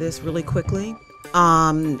speak to this really quickly.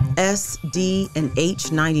 SD and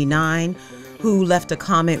H99, who left a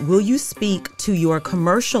comment, will you speak to your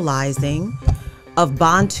commercializing of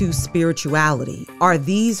Bantu spirituality? Are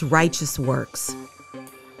these righteous works?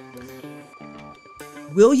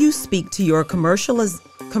 Will you speak to your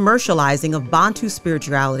commercializing of Bantu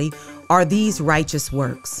spirituality? Are these righteous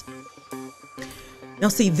works? Now,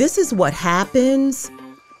 see, this is what happens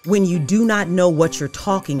when you do not know what you're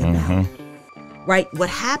talking about, right? What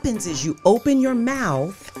happens is you open your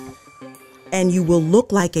mouth and you will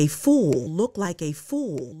look like a fool, look like a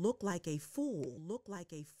fool, look like a fool, look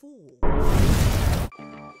like a fool.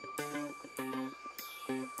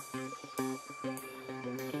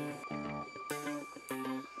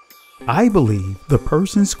 I believe the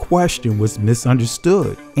person's question was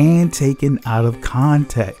misunderstood and taken out of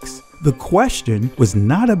context. The question was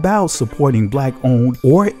not about supporting Black-owned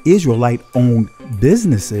or Israelite-owned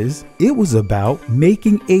businesses. It was about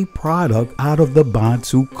making a product out of the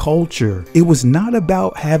Bantu culture. It was not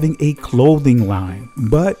about having a clothing line,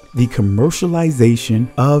 but the commercialization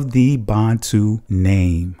of the Bantu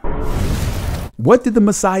name. What did the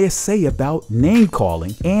Messiah say about name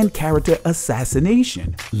calling and character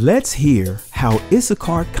assassination? Let's hear how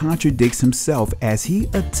Issachar contradicts himself as he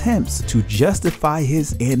attempts to justify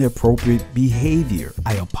his inappropriate behavior.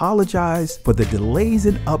 I apologize for the delays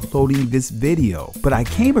in uploading this video, but I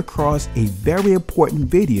came across a very important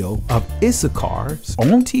video of Issachar's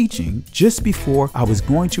own teaching just before I was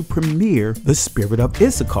going to premiere The Spirit of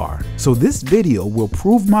Issachar. So this video will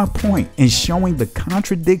prove my point in showing the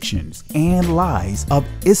contradictions and lies of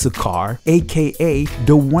Issachar, aka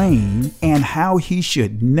Dwayne, and how he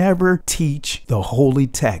should never teach the holy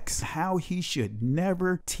text. How he should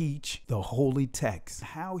never teach the holy text.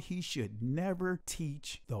 How he should never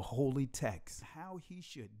teach the holy text. How he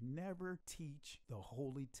should never teach the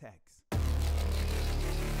holy text.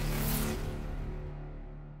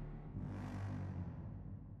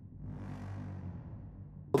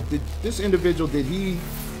 Did this individual, did he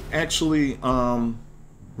actually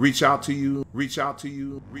reach out to you? Reach out to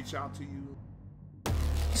you? Reach out to you?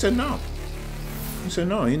 He said no. He said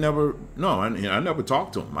no. He never. No, I never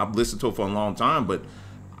talked to him. I've listened to him for a long time, but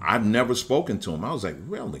I've never spoken to him. I was like,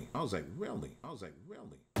 really? I was like, really? I was like,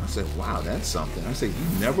 really? I said, wow, that's something. I said,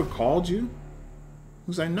 he never called you? He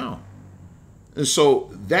was like, no. And so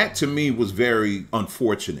that to me was very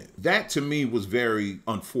unfortunate. That to me was very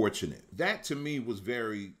unfortunate. That to me was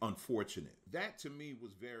very unfortunate. That to me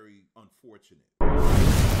was very unfortunate.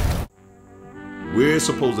 We're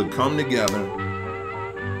supposed to come together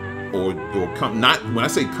or come, not, when I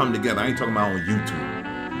say come together, I ain't talking about on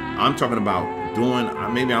YouTube. I'm talking about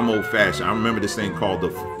doing, maybe I'm old fashioned. I remember this thing called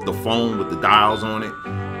the phone with the dials on it.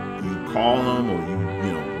 You call them or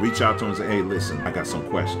you know, reach out to them and say, hey, listen, I got some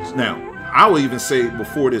questions. Now, I will even say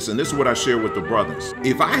before this, and this is what I share with the brothers.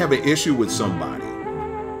 If I have an issue with somebody,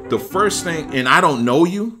 the first thing, and I don't know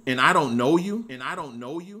you, and I don't know you, and I don't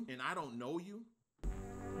know you, and I don't know you,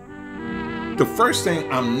 the first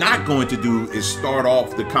thing I'm not going to do is start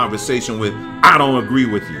off the conversation with, I don't agree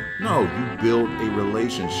with you. No, you build a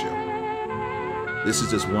relationship. This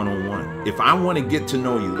is just one-on-one. If I want to get to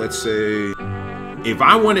know you, let's say, if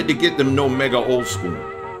I wanted to get to know Mega Old School,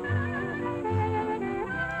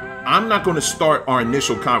 I'm not going to start our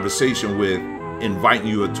initial conversation with inviting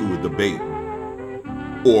you to a debate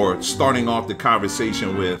or starting off the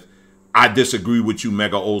conversation with, I disagree with you,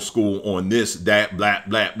 Mega Old School, on this, that, blah,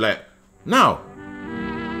 blah, blah. No.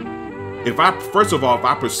 First of all, if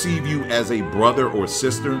I perceive you as a brother or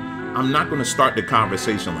sister, I'm not going to start the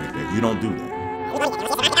conversation like that. You don't do that.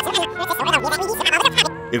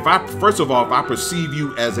 First of all, if I perceive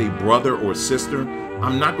you as a brother or sister,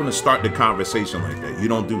 I'm not going to start the conversation like that. You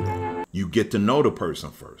don't do that. You get to know the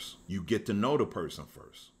person first. You get to know the person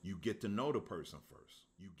first. You get to know the person first.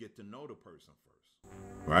 You get to know the person first.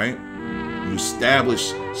 Right? You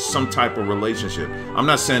establish some type of relationship. I'm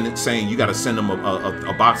not saying you got to send them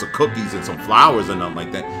a box of cookies and some flowers or nothing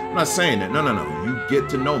like that. I'm not saying that. No. You get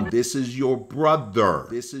to know them. This is your brother.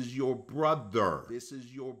 This is your brother. This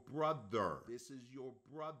is your brother. This is your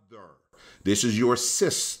brother. This is your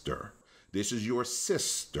sister. This is your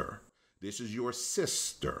sister. This is your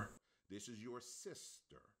sister. This is your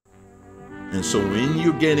sister. And so when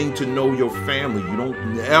you're getting to know your family, you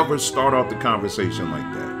don't ever start off the conversation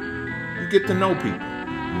like that. You get to know people.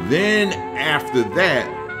 Then after that,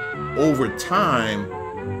 over time,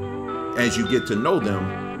 as you get to know them,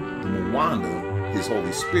 the Mwanda, his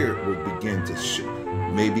Holy Spirit, will begin to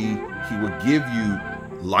maybe he will give you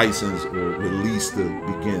license or release to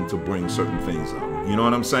begin to bring certain things up. You know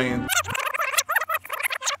what I'm saying?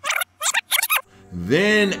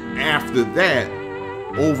 Then after that,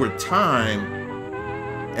 over time,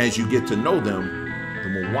 as you get to know them, the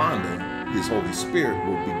Mwanda, his Holy Spirit,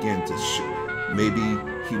 will begin to maybe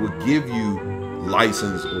he will give you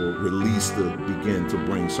license or release to begin to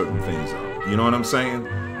bring certain things up. You know what I'm saying?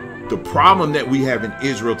 The problem that we have in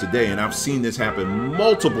Israel today, and I've seen this happen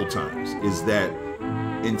multiple times, is that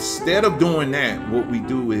instead of doing that, what we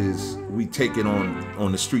do is we take it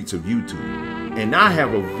on the streets of YouTube. And I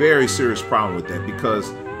have a very serious problem with that, because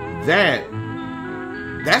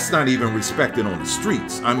that's not even respected on the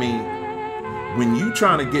streets. I mean, when you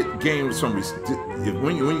trying to gain some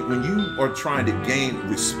when you are trying to gain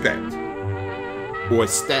respect or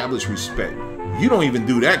establish respect, you don't even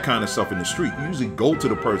do that kind of stuff in the street. You usually go to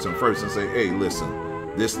the person first and say, hey,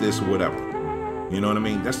 listen, this, whatever. You know what I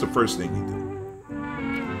mean? That's the first thing you do.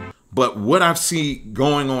 But what I've seen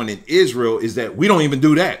going on in Israel is that we don't even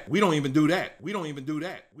do that. We don't even do that. We don't even do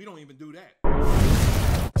that. We don't even do that.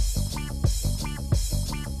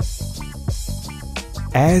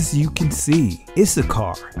 As you can see,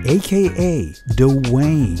 Issachar, aka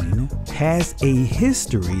Dwayne, has a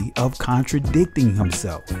history of contradicting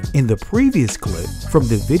himself. In the previous clip from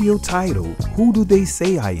the video titled, Who Do They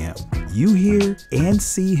Say I Am?, you hear and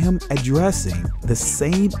see him addressing the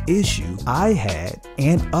same issue I had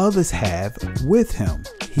and others have with him.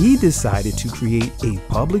 He decided to create a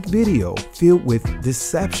public video filled with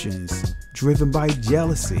deceptions driven by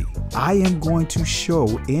jealousy. I am going to show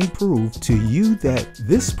and prove to you that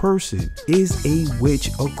this person is a witch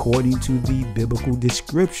according to the biblical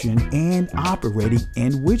description and operating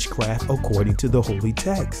in witchcraft according to the holy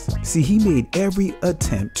text. See, he made every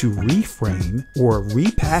attempt to reframe or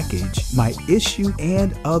repackage my issue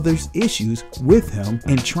and others' issues with him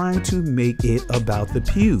and trying to make it about the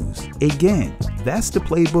pews. Again, that's the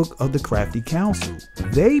playbook of the Crafty Council.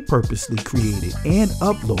 They purposely created and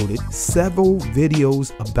uploaded several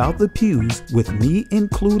videos about the pews with me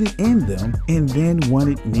included in them and then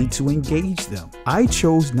wanted me to engage them. I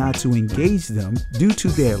chose not to engage them due to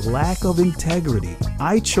their lack of integrity.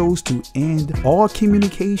 I chose to end all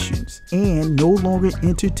communications and no longer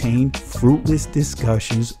entertain fruitless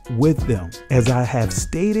discussions with them. As I have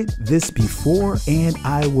stated this before and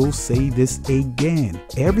I will say this again,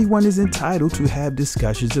 everyone is entitled to have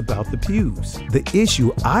discussions about the pews. The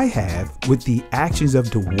issue I have with the actions of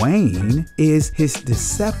Dwayne is his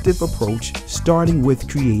deceptive approach, starting with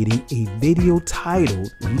creating a video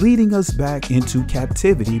titled Leading Us Back into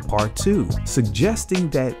Captivity Part 2, suggesting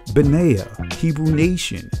that Benaiah, Hebrew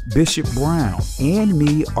Nation, Bishop Brown, and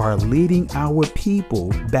me are leading our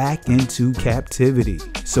people back into captivity.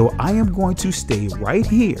 So I am going to stay right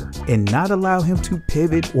here and not allow him to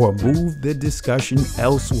pivot or move the discussion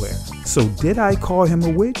elsewhere. So did I call him a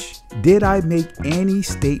witch? Did I make any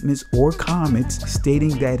statements or comments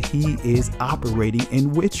stating that he is operating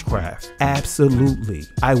in witchcraft? Absolutely.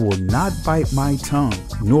 I will not bite my tongue,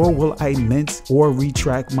 nor will I mince or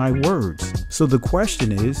retract my words. So the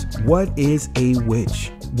question is, what is a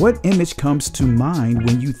witch? What image comes to mind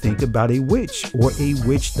when you think about a witch or a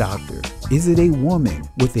witch doctor? Is it a woman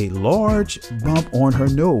with a large bump on her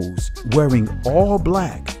nose, wearing all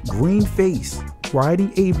black, green face,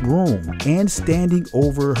 riding a broom and standing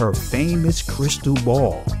over her famous crystal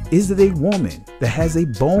ball? Is it a woman that has a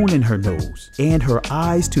bone in her nose and her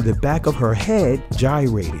eyes to the back of her head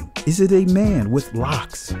gyrating? Is it a man with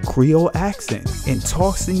locks, Creole accent, and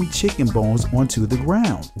tossing chicken bones onto the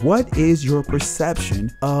ground? What is your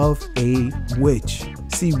perception of a witch?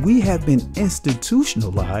 See, we have been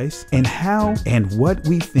institutionalized in how and what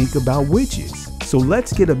we think about witches. So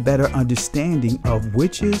let's get a better understanding of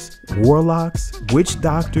witches, warlocks, witch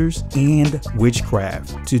doctors, and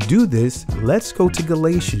witchcraft. To do this, let's go to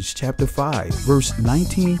Galatians chapter 5, verse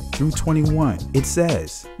 19 through 21. It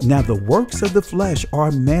says, Now the works of the flesh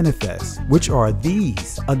are manifest, which are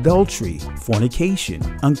these: adultery, fornication,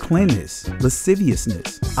 uncleanness,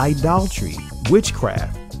 lasciviousness, idolatry,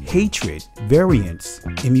 witchcraft, hatred, variance,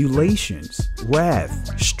 emulations,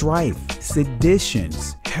 wrath, strife,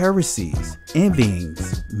 seditions, heresies,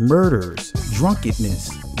 envyings, murders,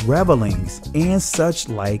 drunkenness, revelings, and such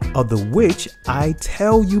like, of the which I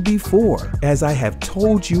tell you before, as I have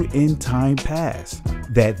told you in time past,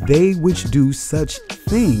 that they which do such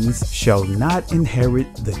things shall not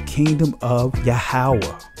inherit the kingdom of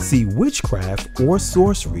Yahweh. See, witchcraft or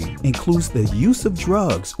sorcery includes the use of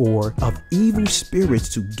drugs or of evil spirits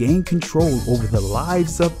to gain control over the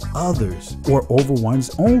lives of others or over one's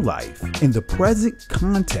own life. In the present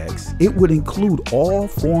context, it would include all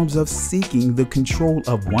forms of seeking the control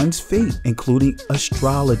of one's fate, including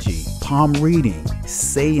astrology, palm reading,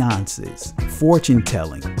 seances, fortune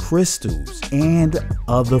telling, crystals, and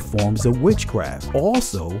other forms of witchcraft.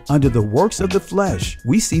 Also, under the works of the flesh,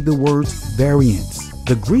 we see the words variance.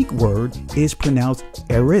 The Greek word is pronounced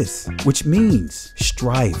eris, which means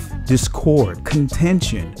strife, discord,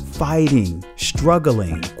 contention, fighting,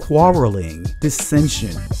 struggling, quarreling,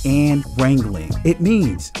 dissension, and wrangling. It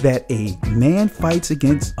means that a man fights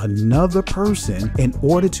against another person in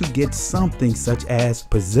order to get something such as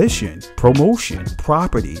position, promotion,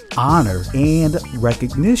 property, honor, and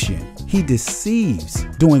recognition. He deceives,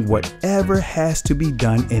 doing whatever has to be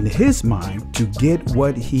done in his mind to get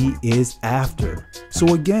what he is after.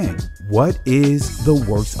 So again, what is the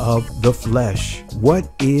works of the flesh? What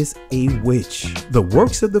is a witch? The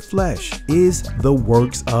works of the flesh is the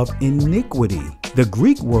works of iniquity. The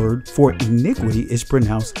Greek word for iniquity is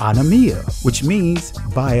pronounced anomia, which means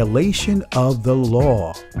violation of the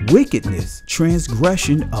law, wickedness,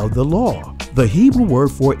 transgression of the law. The Hebrew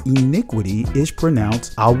word for iniquity is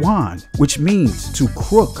pronounced awan, which means to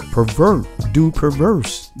crook, pervert, do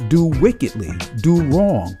perverse, do wickedly, do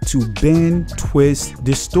wrong, to bend, twist,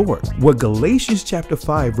 distort. What Galatians chapter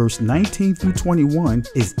 5 verse 19 through 21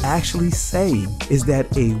 is actually saying is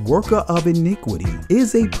that a worker of iniquity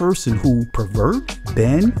is a person who pervert,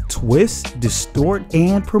 bend, twist, distort,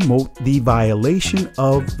 and promote the violation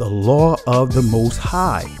of the law of the Most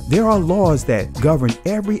High. There are laws that govern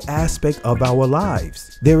every aspect of our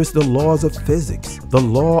lives. There is the laws of physics, the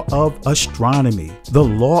law of astronomy, the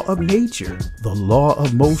law of nature, the law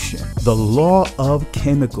of motion, the law of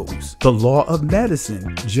chemicals, the law of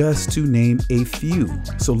medicine, just to name a few.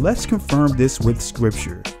 So let's confirm this with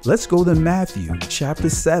scripture. Let's go to Matthew chapter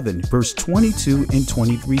 7 verse 22 and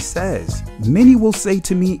 23 says, "Many will say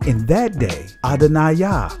to me in that day,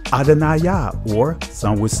 Adonaiah, Adonaiah," or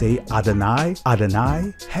some would say Adonai,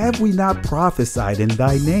 Adonai, "have we not prophesied in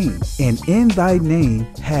thy name, and in thy name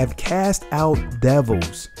have cast out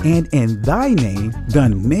devils, and in thy name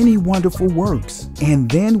done many wonderful works? And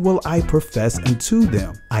then will I profess unto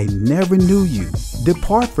them, I never knew you.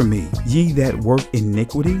 Depart from me, ye that work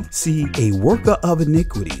iniquity." See, a worker of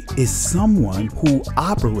iniquity is someone who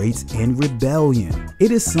operates in rebellion.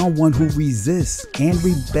 It is someone who resists and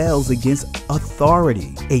rebels against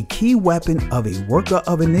authority. A key weapon of a worker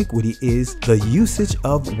of iniquity is the usage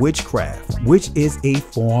of witchcraft, which is a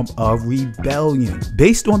form of rebellion.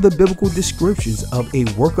 Based on the biblical descriptions of a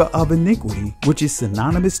worker of iniquity, which is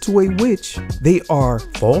synonymous to a witch, they are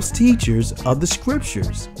false teachers of the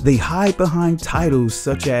scriptures. They hide behind titles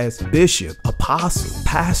such as bishop, apostle,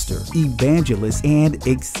 pastor, evangelist, and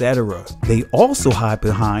etc. They also hide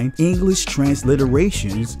behind English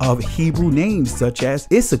transliterations of Hebrew names such as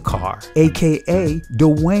Issachar, aka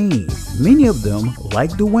Dwayne. Many of them,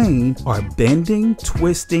 like Dwayne, are bending,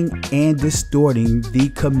 twisting, and distorting the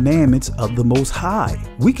commandments of the Most High.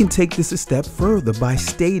 We can take this a step further by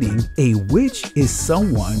stating a witch is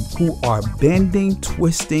someone who are bending,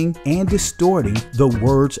 twisting, and distorting the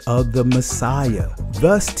words of the Messiah,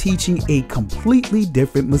 thus teaching a completely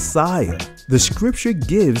different Messiah. The scripture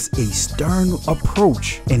gives a stern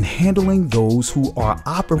approach in handling those who are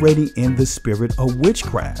operating in the spirit of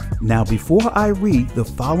witchcraft. Now, before I read the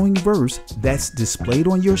following verse that's displayed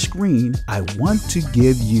on your screen, I want to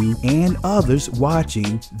give you and others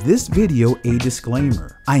watching this video a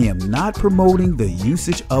disclaimer. I am not promoting the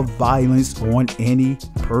usage of violence on any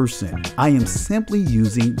person. I am simply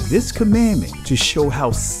using this commandment to show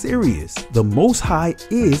how serious the Most High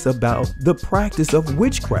is about the practice of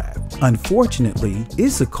witchcraft. Unfortunately,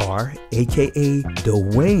 Issachar, aka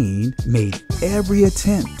Dwayne, made every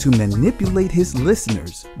attempt to manipulate his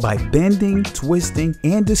listeners by bending, twisting,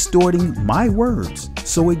 and distorting my words.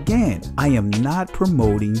 So again, I am not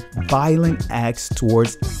promoting violent acts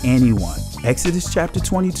towards anyone. Exodus chapter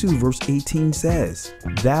 22 verse 18 says,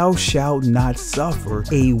 "Thou shalt not suffer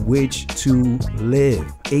a witch to live."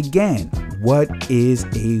 Again, what is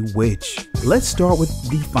a witch? Let's start with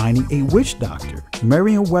defining a witch doctor.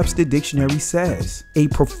 Merriam-Webster Dictionary says, a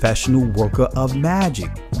professional worker of magic,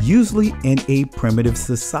 usually in a primitive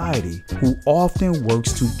society, who often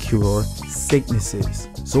works to cure sicknesses.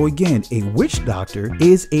 So again, a witch doctor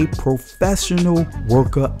is a professional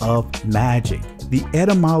worker of magic. The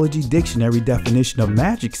Etymology Dictionary definition of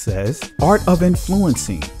magic says, art of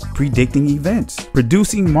influencing, predicting events,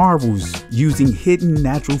 producing marvels using hidden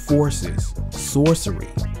natural forces, sorcery.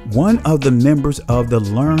 One of the members of the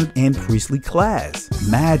learned and priestly class,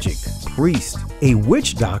 magic, priest. A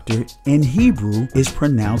witch doctor in Hebrew is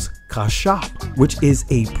pronounced kashap, which is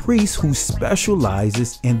a priest who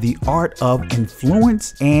specializes in the art of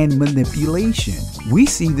influence and manipulation. We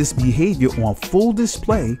see this behavior on full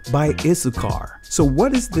display by Issachar. So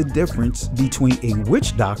what is the difference between a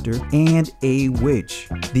witch doctor and a witch?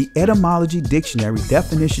 The Etymology Dictionary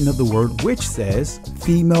definition of the word witch says,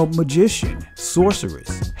 female magician,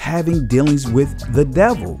 sorceress, having dealings with the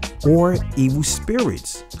devil or evil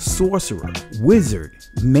spirits, sorcerer, wizard,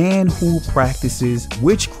 man who practices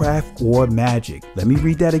witchcraft or magic. Let me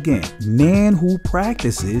read that again. Man who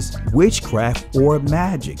practices witchcraft or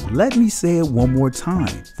magic. Let me say it one more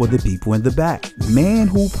time for the people in the back. Man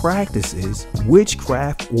who practices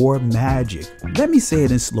witchcraft or magic. Let me say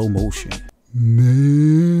it in slow motion.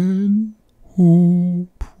 Man who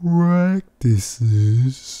practices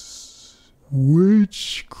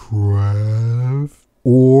witchcraft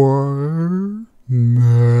or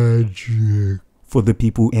magic. For the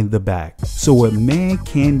people in the back. So a man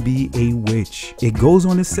can be a witch. It goes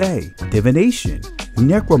on to say divination,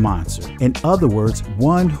 necromancer. In other words,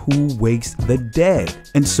 one who wakes the dead.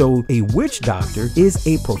 And so a witch doctor is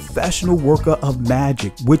a professional worker of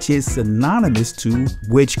magic, which is synonymous to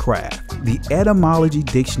witchcraft. The Etymology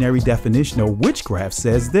Dictionary definition of witchcraft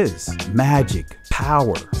says this: magic,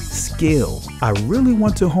 power, skill. I really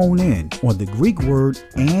want to hone in on the Greek word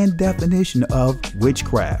and definition of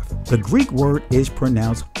witchcraft. The Greek word is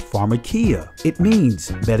pronounced pharmakia. It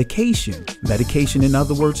means medication. Medication, in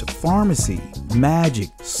other words, pharmacy, magic,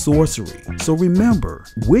 sorcery. So remember,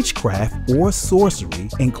 witchcraft or sorcery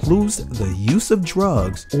includes the use of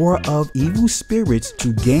drugs or of evil spirits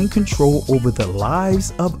to gain control over the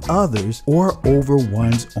lives of others or over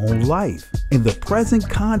one's own life. In the present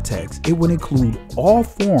context, it would include all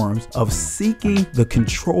forms of seeking the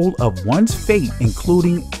control of one's fate,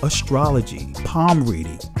 including astrology, palm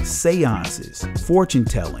reading, seances, fortune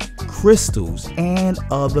telling, crystals, and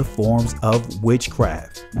other forms of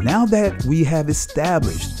witchcraft. Now that we have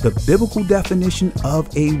established the biblical definition of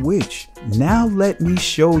a witch, now let me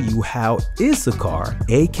show you how Issachar,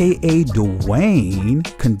 aka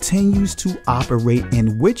Dwayne, continues to operate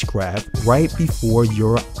in witchcraft right before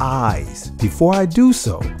your eyes. Before I do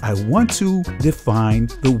so, I want to define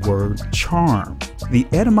the word charm. The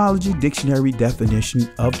Etymology Dictionary definition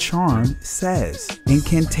of charm says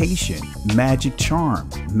incantation, magic charm,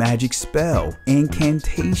 magic spell,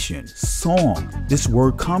 incantation, song. This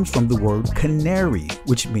word comes from the word canary,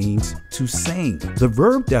 which means to sing. The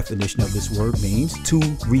verb definition of this word means to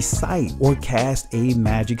recite or cast a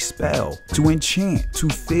magic spell, to enchant, to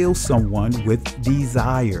fill someone with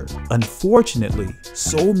desire. Unfortunately,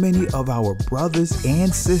 so many of our brothers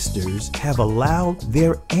and sisters have allowed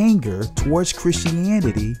their anger towards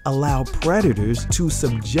Christianity, allow predators to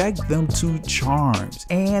subject them to charms,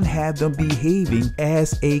 and have them behaving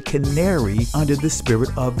as a canary under the spirit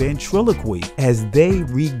of ventriloquy as they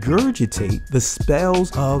regurgitate the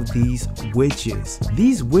spells of these witches.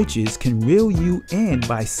 These witches can reel you in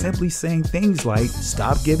by simply saying things like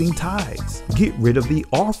stop giving tithes, get rid of the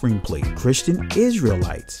offering plate, Christian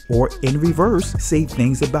Israelites, or in reverse, say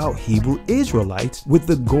things about Hebrew Israelites with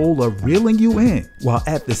the goal of reeling you in, while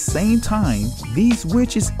at the same time, these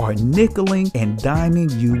witches are nickeling and diming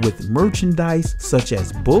you with merchandise such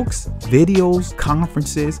as books, videos,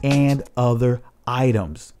 conferences, and other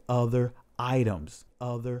items. Other items.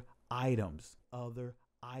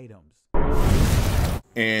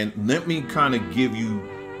 And let me kind of give you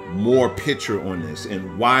more picture on this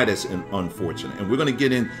and why that's unfortunate. And we're going to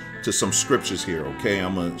get into some scriptures here, okay?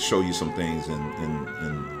 I'm going to show you some things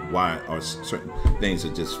and why are certain things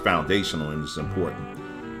are just foundational and it's important.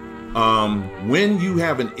 When you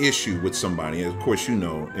have an issue with somebody, and of course, you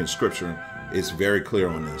know, in scripture, it's very clear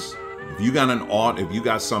on this. If you got if you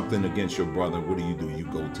got something against your brother, what do? You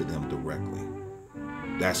go to them directly.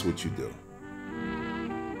 That's what you do.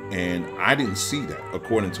 And I didn't see that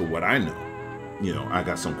according to what I know. You know, I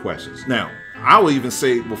got some questions. Now, I will even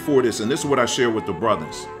say before this, and this is what I share with the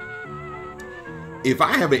brothers. If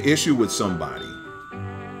I have an issue with somebody,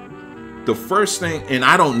 the first thing, and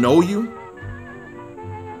I don't know you,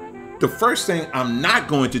 the first thing I'm not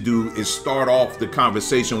going to do is start off the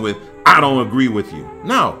conversation with, I don't agree with you.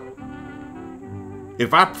 No.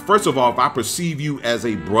 First of all, if I perceive you as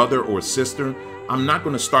a brother or sister, I'm not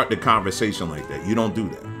going to start the conversation like that. You don't do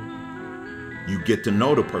that. You get to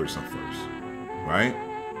know the person first, right?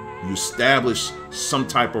 You establish some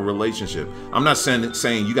type of relationship. I'm not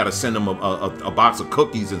saying you got to send them a box of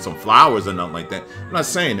cookies and some flowers or nothing like that. I'm not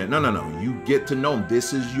saying that. No. You get to know them.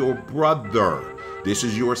 This is your brother. This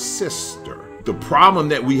is your sister. The problem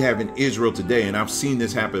that we have in Israel today, and I've seen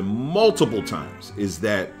this happen multiple times, is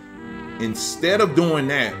that instead of doing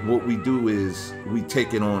that, what we do is we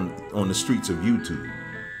take it on the streets of YouTube.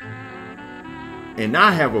 And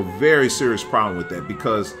I have a very serious problem with that,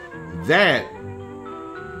 because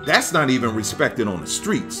that's not even respected on the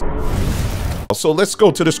streets. So let's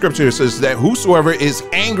go to the scripture. It says that whosoever is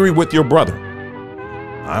angry with your brother.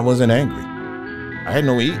 I wasn't angry. I had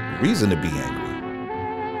no reason to be angry.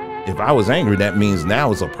 If I was angry, that means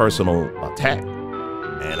now it's a personal attack.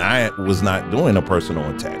 And I was not doing a personal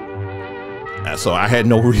attack. So I had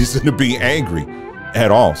no reason to be angry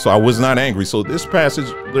at all. So I was not angry. So this passage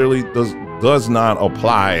literally does not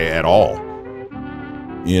apply at all.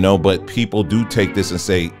 You know, but people do take this and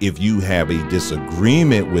say, if you have a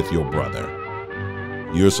disagreement with your brother,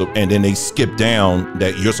 and then they skip down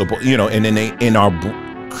that you're supposed, you know, and then they, in our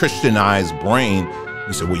Christianized brain,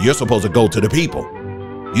 you say, well, you're supposed to go to the people.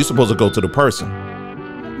 You're supposed to go to the person.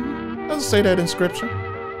 It doesn't say that in scripture.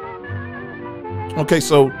 Okay,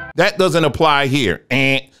 so that doesn't apply here.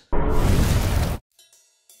 And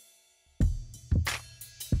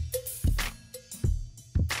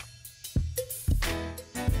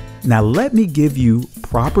now let me give you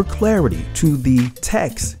proper clarity to the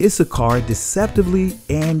text Issachar deceptively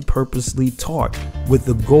and purposely taught with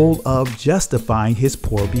the goal of justifying his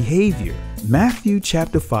poor behavior. Matthew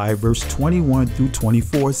chapter 5 verse 21 through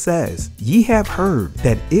 24 says, Ye have heard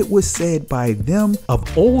that it was said by them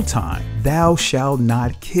of old time, Thou shalt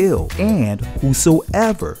not kill, and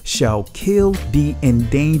whosoever shall kill be in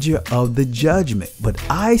danger of the judgment. But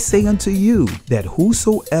I say unto you that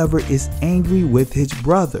whosoever is angry with his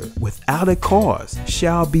brother without a cause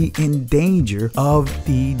shall be in danger of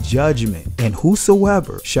the judgment. And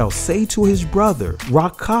whosoever shall say to his brother,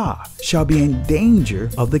 Rakah, shall be in danger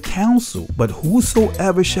of the council. But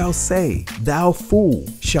whosoever shall say, Thou fool,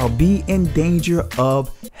 shall be in danger of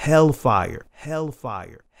hellfire.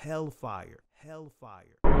 Hellfire. Hellfire.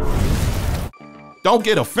 Hellfire. don't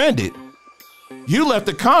get offended. You left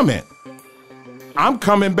a comment. I'm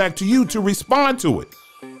coming back to you to respond to it.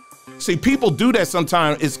 See, people do that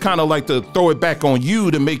sometimes. It's kind of like to throw it back on you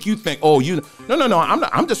to make you think, oh, no,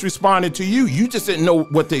 I'm just responding to you. You just didn't know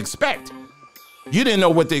what to expect. You didn't know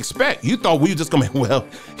what to expect. You thought we were just going, well,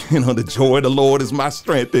 the joy of the Lord is my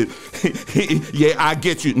strength. Yeah, I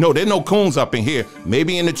get you. No, there's no coons up in here.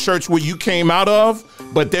 Maybe in the church where you came out of,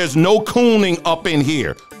 but there's no cooning up in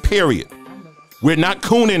here, period. We're not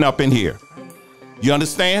cooning up in here. You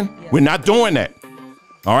understand? Yeah. We're not doing that.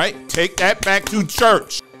 All right? Take that back to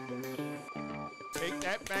church. Take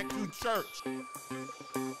that back to church.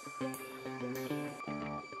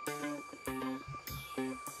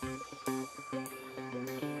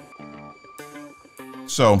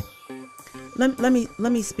 So let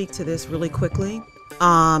me speak to this really quickly.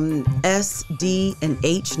 SD and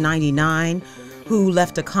H99, who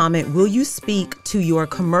left a comment, will you speak to your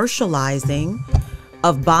commercializing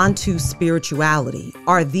of Bantu spirituality?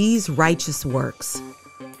 Are these righteous works?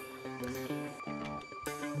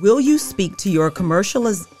 Will you speak to your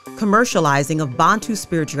commercializing of Bantu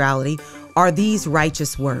spirituality? Are these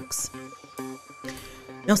righteous works?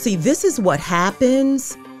 Now, see, this is what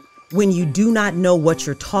happens when you do not know what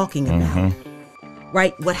you're talking about,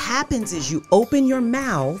 right? What happens is you open your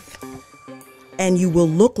mouth and you will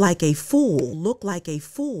look like a fool, look like a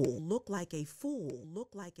fool, look like a fool, look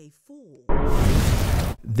like a fool.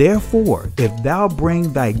 Therefore, if thou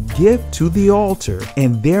bring thy gift to the altar,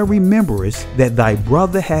 and there rememberest that thy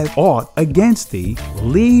brother hath aught against thee,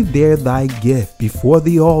 leave there thy gift before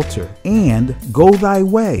the altar, and go thy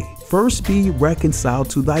way. First be reconciled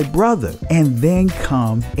to thy brother, and then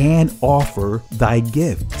come and offer thy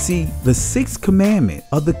gift. See, the sixth commandment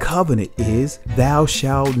of the covenant is, thou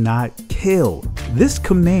shalt not kill. kill. This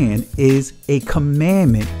command is a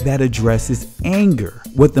commandment that addresses anger.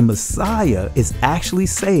 What the Messiah is actually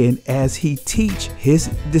saying as he teach his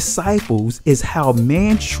disciples is how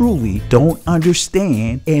man truly don't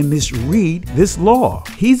understand and misread this law.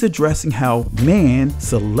 He's addressing how man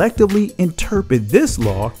selectively interpret this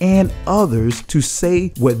law and others to say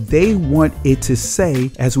what they want it to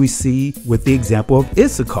say, as we see with the example of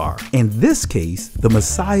Issachar. In this case, the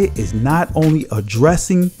Messiah is not only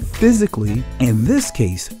addressing physically,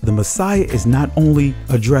 the Messiah is not only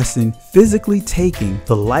addressing physically taking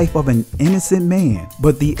the life of an innocent man,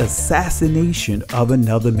 but the assassination of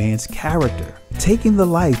another man's character. Taking the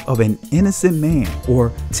life of an innocent man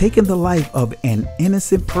or taking the life of an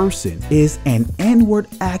innocent person is an inward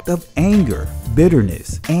act of anger,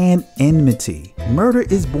 bitterness, and enmity. Murder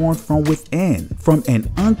is born from within, from an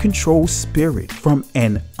uncontrolled spirit, from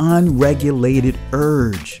an unregulated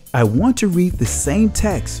urge. I want to read the same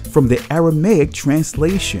text from the Aramaic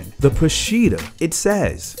translation, the Peshitta. It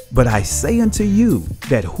says, "But I say unto you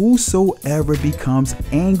that whosoever becomes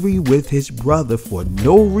angry with his brother for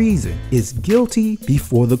no reason is guilty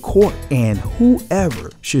before the court. And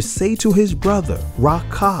whoever should say to his brother,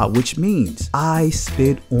 Rakah, which means I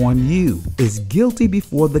spit on you, is guilty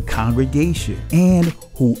before the congregation. And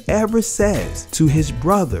whoever says to his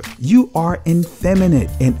brother, you are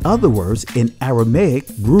effeminate," in other words, in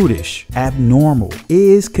Aramaic, brutish, abnormal,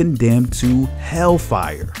 is condemned to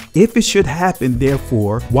hellfire. If it should happen,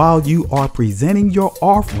 therefore, while you are presenting your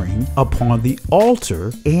offering upon the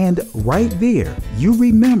altar, and right there you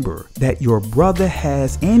remember that your brother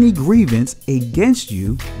has any grievance against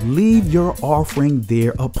you, leave your offering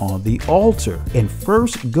there upon the altar, and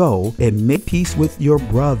first go and make peace with your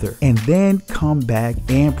brother, and then come back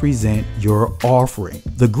and present your offering.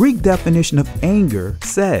 The Greek definition of anger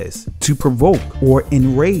says to provoke or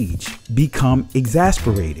enrage, become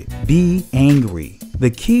exasperated, be angry. The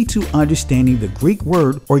key to understanding the Greek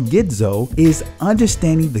word orgizo is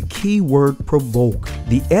understanding the key word provoke.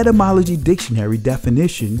 The etymology dictionary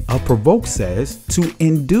definition of provoke says to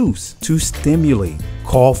induce, to stimulate,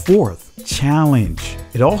 call forth, challenge.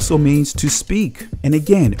 It also means to speak, and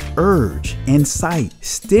again, urge, incite,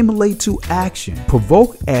 stimulate to action.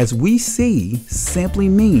 Provoke, as we see, simply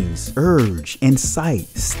means urge, incite,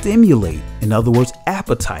 stimulate, in other words,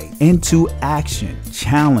 appetite, into action,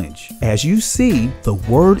 challenge. As you see, the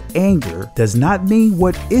word anger does not mean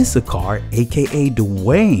what Issachar, aka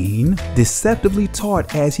Dwayne, deceptively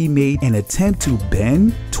taught as he made an attempt to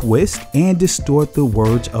bend, twist, and distort the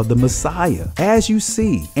words of the Messiah. As you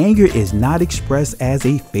see, anger is not expressed as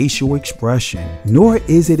a facial expression, nor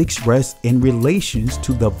is it expressed in relations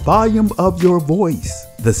to the volume of your voice.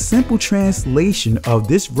 The simple translation of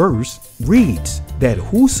this verse reads that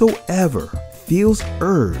whosoever feels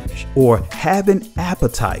urge or have an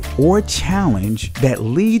appetite or challenge that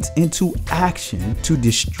leads into action to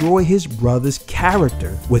destroy his brother's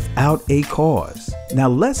character without a cause. Now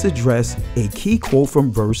let's address a key quote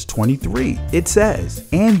from verse 23. It says,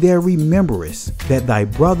 "And there rememberest that thy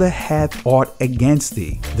brother hath aught against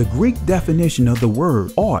thee." The Greek definition of the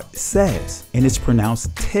word aught says, and it's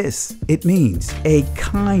pronounced tis. It means a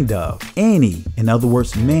kind of, any, in other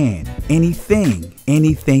words, man, anything,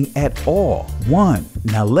 anything at all. One.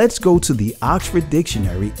 Now let's go to the Oxford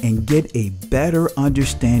Dictionary and get a better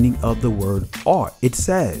understanding of the word ought. It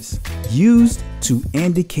says, used to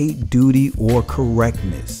indicate duty or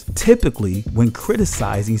correctness, typically when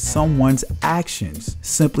criticizing someone's actions.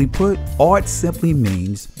 Simply put, ought simply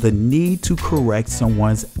means the need to correct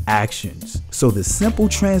someone's actions. So the simple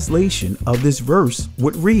translation of this verse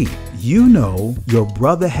would read, you know your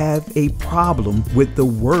brother have a problem with the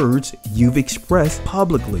words you've expressed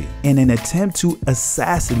publicly in an attempt to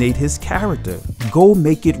assassinate his character. Go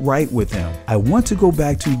make it right with him. I want to go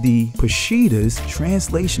back to the Peshitta's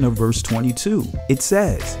translation of verse 22. It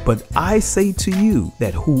says, "But I say to you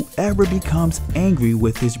that whoever becomes angry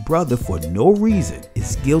with his brother for no reason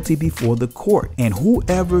is guilty before the court, and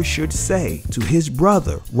whoever should say to his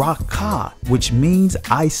brother, Rakah, which means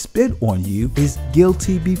I spit on you, is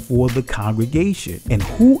guilty before the congregation. And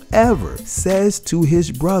whoever says to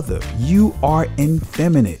his brother, you are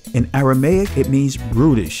effeminate," in Aramaic it means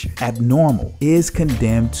brutish, abnormal, is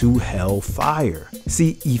condemned to hell fire.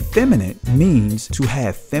 See, effeminate means to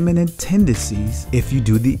have feminine tendencies if you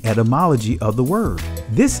do the etymology of the word.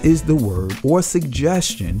 This is the word or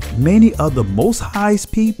suggestion many of the Most High's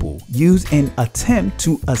people use in attempt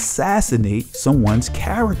to assassinate someone's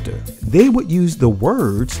character. They would use the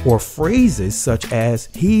words or phrases such as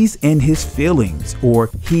he's in his feelings or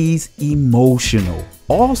he's emotional.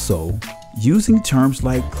 Also, Using terms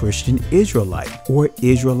like Christian Israelite or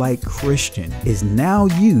Israelite Christian is now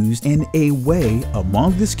used in a way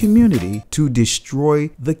among this community to destroy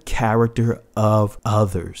the character of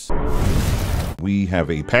others. We have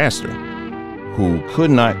a pastor who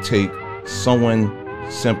could not take someone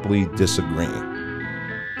simply disagreeing.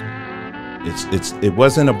 It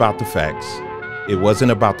wasn't about the facts. It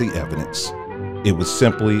wasn't about the evidence. It was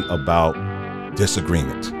simply about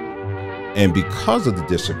disagreement. And because of the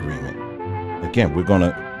disagreement, again, we're going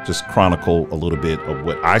to just chronicle a little bit of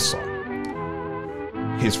what I saw.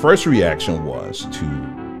 His first reaction was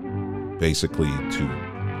to basically to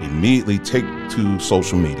immediately take to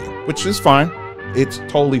social media, which is fine. It's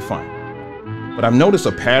totally fine. But I've noticed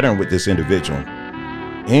a pattern with this individual.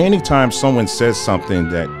 Anytime someone says something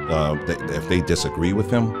that if they disagree with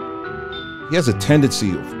him, he has a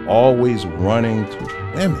tendency of always running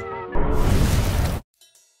to women.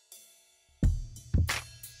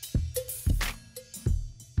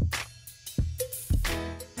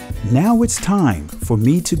 Now it's time for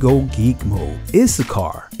me to go geek mode.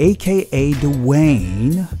 Issachar, aka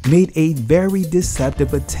Dwayne, made a very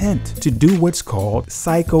deceptive attempt to do what's called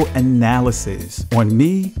psychoanalysis on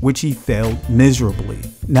me, which he failed miserably.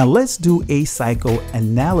 Now let's do a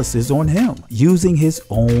psychoanalysis on him using his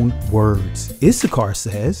own words. Issachar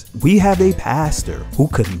says, we have a pastor who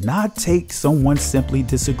could not take someone simply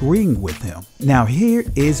disagreeing with him. Now here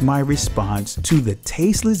is my response to the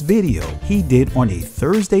tasteless video he did on a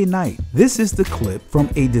Thursday night. This is the clip from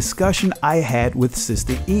a discussion I had with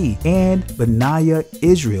Sister E and Benaiah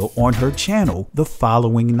Israel on her channel the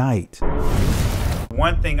following night.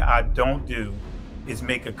 One thing I don't do is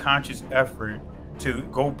make a conscious effort to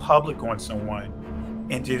go public on someone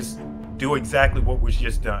and just do exactly what was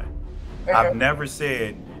just done. I've never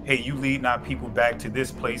said, hey, you lead not people back to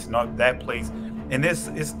this place, not that place. And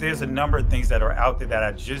there's a number of things that are out there that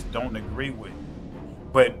I just don't agree with.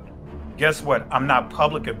 But guess what? I'm not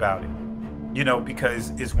public about it, you know,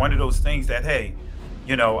 because it's one of those things that, hey,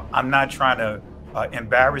 you know, I'm not trying to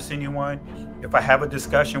embarrass anyone. If I have a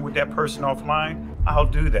discussion with that person offline, I'll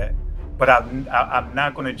do that. But I'm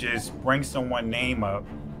not going to just bring someone's name up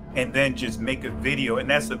and then just make a video. And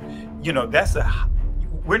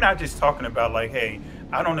we're not just talking about like, hey,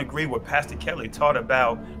 I don't agree with Pastor Kelly taught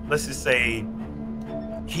about, let's just say,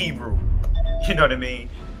 Hebrew. You know what I mean?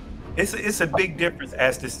 It's a big difference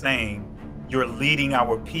as to saying you're leading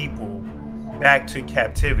our people back to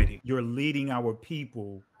captivity. You're leading our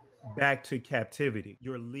people back to captivity.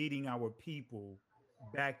 You're leading our people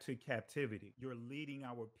back to captivity. You're leading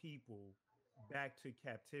our people back to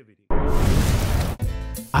captivity.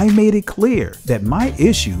 I made it clear that my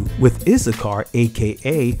issue with Issachar,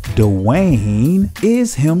 aka Dwayne,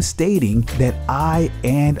 is him stating that I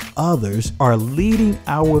and others are leading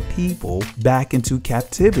our people back into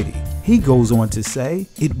captivity. He goes on to say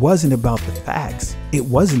it wasn't about the facts. It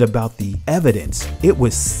wasn't about the evidence. It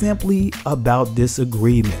was simply about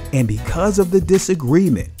disagreement. And because of the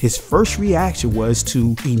disagreement, his first reaction was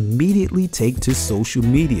to immediately take to social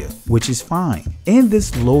media, which is fine. In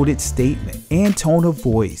this loaded statement and tone of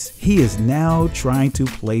voice, he is now trying to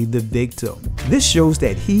play the victim. This shows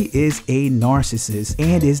that he is a narcissist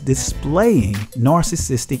and is displaying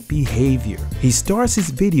narcissistic behavior. He starts his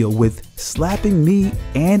video with slapping me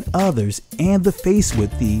and others in the face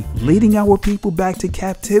with the leading our people back to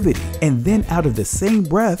captivity, and then out of the same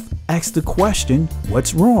breath asks the question,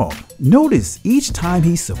 what's wrong? Notice each time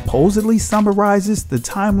he supposedly summarizes the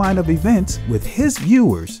timeline of events with his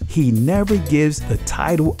viewers, he never gives the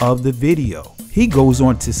title of the video. He goes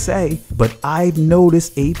on to say, but I've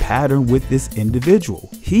noticed a pattern with this individual.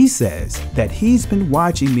 He says that he's been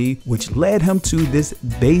watching me, which led him to this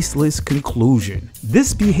baseless conclusion.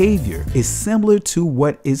 This behavior is similar to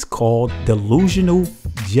what is called delusional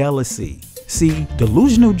jealousy. See,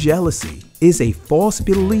 delusional jealousy is a false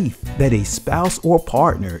belief that a spouse or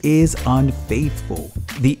partner is unfaithful.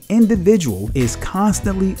 The individual is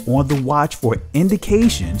constantly on the watch for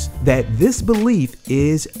indications that this belief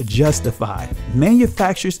is justified,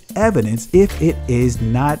 manufactures evidence if it is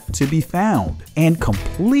not to be found, and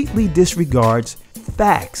completely disregards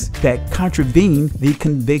facts that contravene the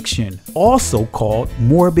conviction, also called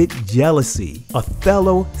morbid jealousy,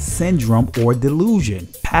 Othello syndrome or delusion,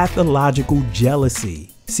 pathological jealousy.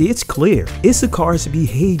 See, it's clear. Issachar's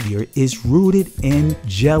behavior is rooted in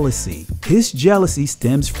jealousy. His jealousy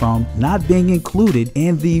stems from not being included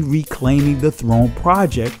in the Reclaiming the Throne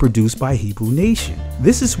project produced by Hebrew Nation.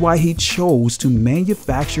 This is why he chose to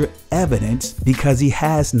manufacture evidence, because he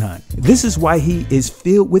has none. This is why he is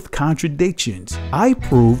filled with contradictions. I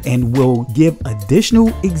prove and will give additional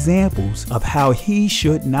examples of how he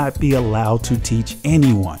should not be allowed to teach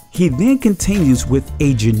anyone. He then continues with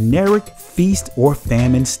a generic feast or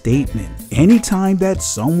famine statement. Anytime that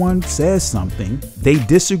someone says something they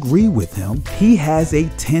disagree with him, he has a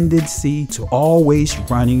tendency to always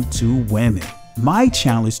running to women. My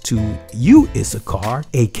challenge to you, Issachar,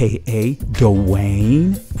 aka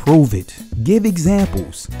Dwayne, prove it. Give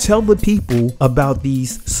examples. Tell the people about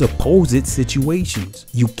these supposed situations.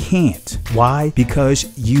 You can't. Why?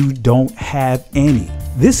 Because you don't have any.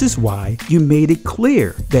 This is why you made it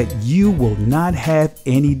clear that you will not have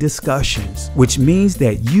any discussions, which means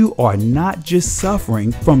that you are not just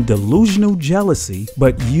suffering from delusional jealousy,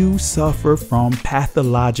 but you suffer from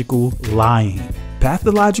pathological lying.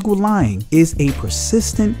 Pathological lying is a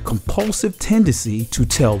persistent, compulsive tendency to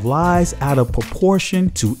tell lies out of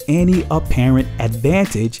proportion to any apparent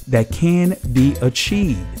advantage that can be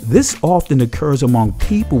achieved. This often occurs among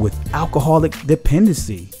people with alcoholic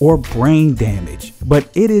dependency or brain damage,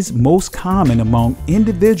 but it is most common among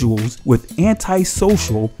individuals with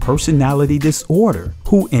antisocial personality disorder,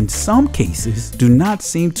 who in some cases do not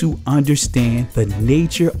seem to understand the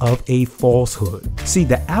nature of a falsehood. See,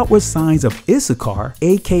 the outward signs of Issachar,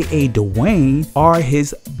 aka Dwayne, are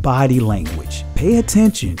his body language. Pay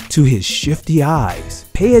attention to his shifty eyes.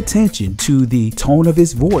 Pay attention to the tone of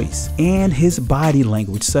his voice and his body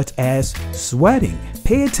language, such as sweating.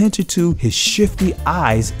 Pay attention to his shifty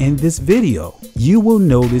eyes in this video. You will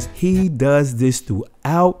notice he does this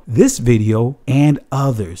throughout this video and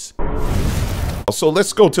others. So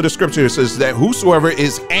let's go to the scripture. It says that whosoever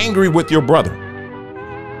is angry with your brother.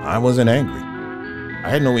 I wasn't angry. I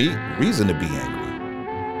had no reason to be angry.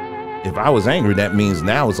 If I was angry, that means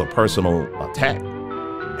now it's a personal attack.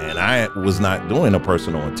 And I was not doing a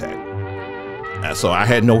personal attack. So I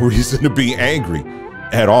had no reason to be angry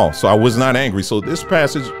at all. So I was not angry. So this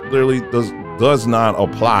passage literally does not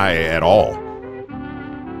apply at all.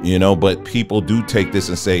 You know, but people do take this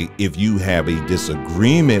and say, if you have a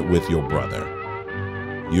disagreement with your brother,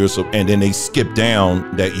 and then they skip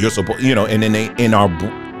down that you're supposed, you know, and then they, in our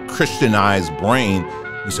Christianized brain,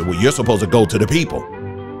 you say, well, you're supposed to go to the people.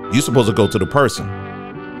 You're supposed to go to the person.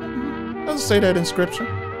 It doesn't say that in scripture.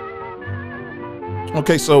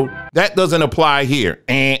 Okay, so that doesn't apply here.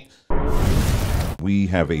 And we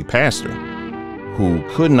have a pastor who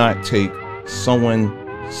could not take someone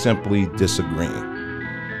simply disagreeing.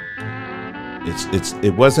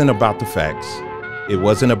 It wasn't about the facts. It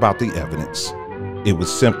wasn't about the evidence. It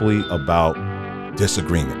was simply about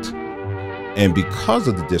disagreement. And because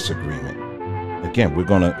of the disagreement, again, we're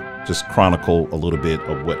going to just chronicle a little bit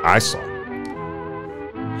of what I saw.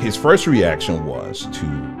 His first reaction was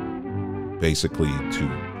to basically to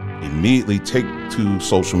immediately take to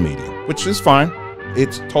social media, which is fine.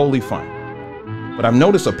 It's totally fine. But I've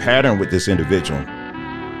noticed a pattern with this individual.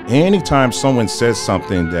 Anytime someone says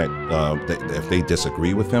something that if they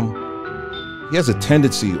disagree with him, he has a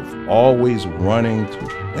tendency of always running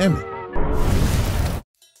to women.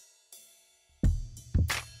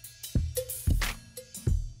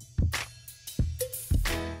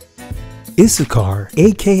 Issachar,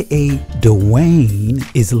 aka Dwayne,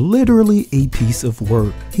 is literally a piece of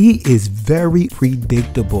work. He is very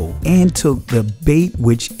predictable and took the bait,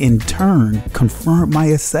 which in turn confirmed my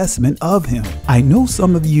assessment of him. I know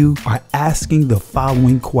some of you are asking the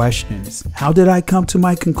following questions. How did I come to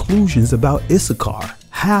my conclusions about Issachar?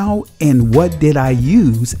 How and what did I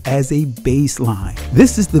use as a baseline?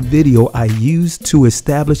 This is the video I used to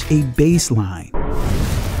establish a baseline.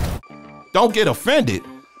 Don't get offended.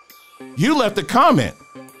 You left a comment.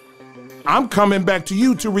 I'm coming back to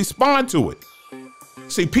you to respond to it.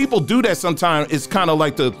 See, people do that sometimes. It's kind of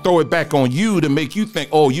like to throw it back on you to make you think,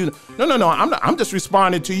 oh, no, I'm just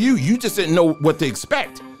responding to you. You just didn't know what to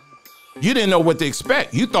expect. You didn't know what to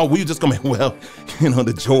expect. You thought we were just going to, well,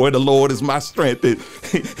 the joy of the Lord is my strength.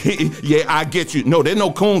 Yeah, I get you. No, there's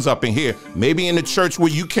no coons up in here. Maybe in the church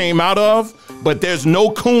where you came out of, but there's no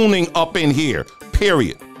cooning up in here,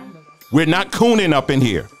 period. We're not cooning up in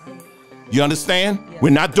here. You understand? Yeah. We're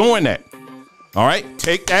not doing that. All right?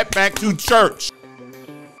 Take that back to church.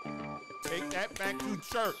 Take that back to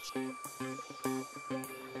church.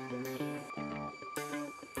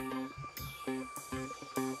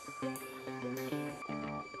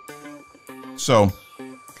 So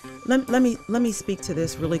let me speak to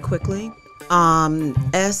this really quickly.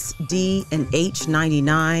 SD and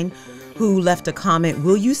H99, who left a comment.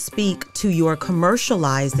 Will you speak to your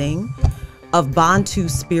commercializing of Bantu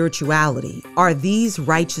spirituality? Are these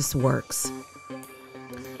righteous works?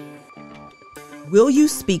 Will you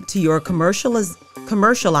speak to your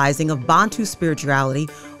commercializing of Bantu spirituality?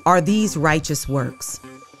 Are these righteous works?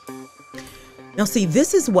 Now, see,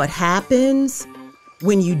 this is what happens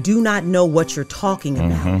when you do not know what you're talking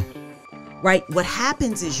about, right? What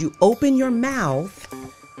happens is you open your mouth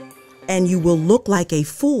and you will look like a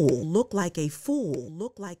fool, look like a fool,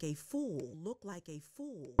 look like a fool, look like a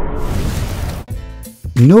fool.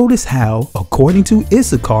 Notice how, according to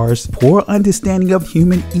Issachar's poor understanding of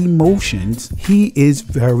human emotions, he is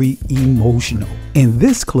very emotional. In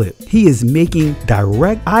this clip, he is making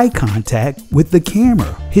direct eye contact with the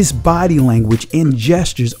camera. His body language and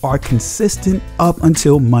gestures are consistent up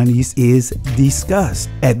until monies is discussed.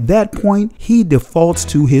 At that point, he defaults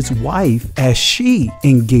to his wife as she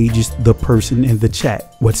engages the person in the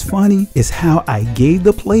chat. What's funny is how I gave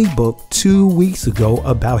the playbook 2 weeks ago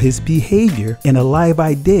about his behavior in a live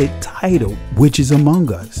I did titled Witches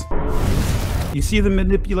Among Us. You see the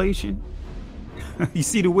manipulation? You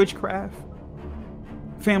see the witchcraft?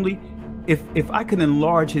 Family, if I can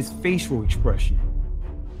enlarge his facial expression,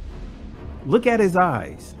 look at his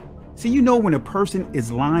eyes. See, you know when a person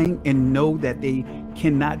is lying and know that they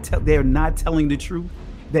cannot tell, they're not telling the truth,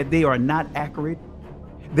 that they are not accurate.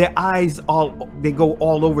 Their eyes they go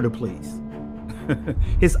all over the place.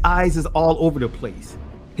 His eyes is all over the place.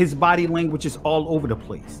 His body language is all over the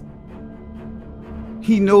place.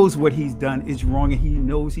 He knows what he's done is wrong and he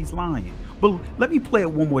knows he's lying. But let me play it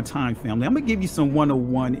one more time, family. I'm gonna give you some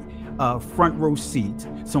 101 front row seats,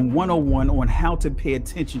 some 101 on how to pay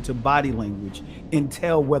attention to body language and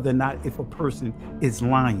tell whether or not if a person is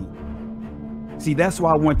lying. See, that's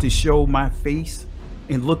why I want to show my face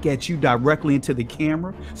and look at you directly into the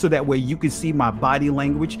camera so that way you can see my body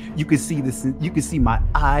language. You can see this, you can see my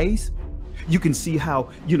eyes. You can see how,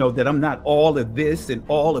 you know, that I'm not all of this and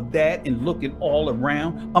all of that and looking all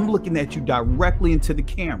around. I'm looking at you directly into the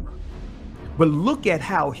camera. But look at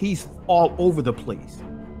how he's all over the place.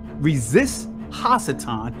 Resist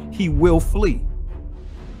Hasatan, he will flee.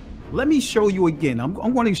 Let me show you again. I'm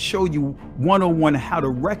going to show you 101 how to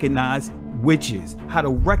recognize witches, how to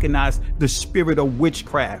recognize the spirit of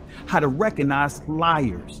witchcraft, how to recognize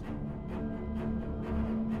liars,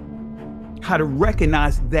 how to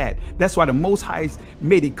recognize that. That's why the Most High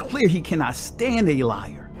made it clear he cannot stand a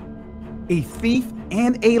liar, a thief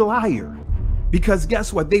and a liar, because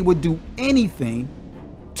guess what? They would do anything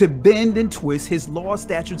to bend and twist his laws,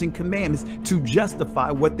 statutes, and commandments to justify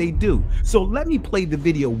what they do. So let me play the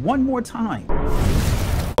video one more time.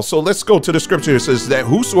 So let's go to the scripture. It says that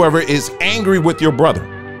whosoever is angry with your brother.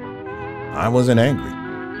 I wasn't angry.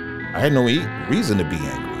 I had no reason to be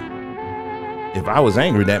angry. If I was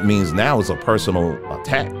angry, that means now it's a personal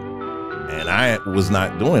attack. And I was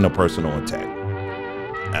not doing a personal attack.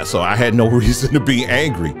 So I had no reason to be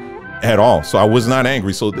angry at all. So I was not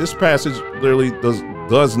angry. So this passage literally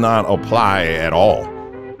does not apply at all.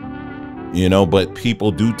 You know, but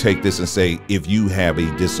people do take this and say, if you have a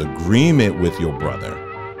disagreement with your brother,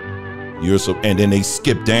 and then they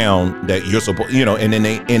skip down that you're supposed, you know, and then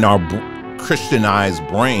they, in our Christianized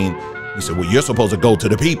brain, you say, well, you're supposed to go to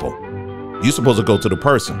the people. You're supposed to go to the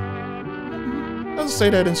person. It doesn't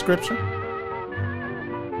say that in scripture.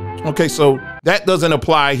 Okay, so that doesn't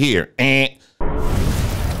apply here.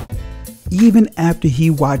 Even after he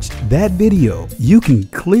watched that video, you can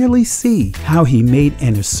clearly see how he made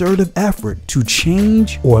an assertive effort to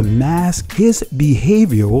change or mask his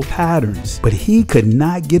behavioral patterns. But he could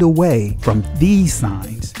not get away from these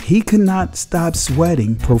signs. He could not stop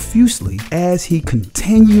sweating profusely as he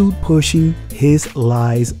continued pushing his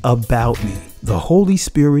lies about me. The Holy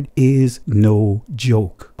Spirit is no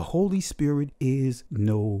joke. The Holy Spirit is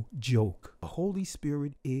no joke. The Holy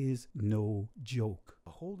Spirit is no joke.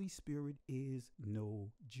 The Holy Spirit is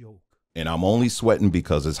no joke. And I'm only sweating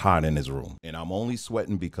because it's hot in his room. And I'm only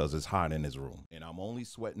sweating because it's hot in his room. And I'm only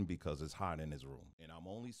sweating because it's hot in his room. And I'm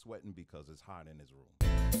only sweating because it's hot in his room.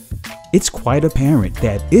 It's quite apparent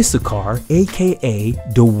that Issachar, aka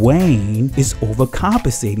Dwayne, is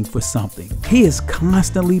overcompensating for something. He is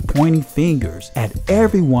constantly pointing fingers at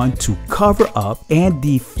everyone to cover up and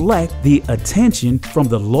deflect the attention from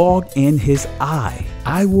the log in his eye.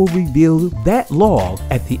 I will reveal that log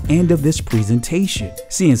at the end of this presentation.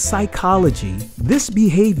 See, in psychology, this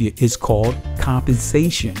behavior is called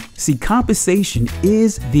overcompensation. See, compensation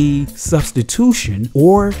is the substitution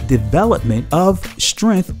or development of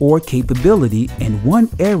strength or capability in one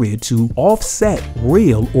area to offset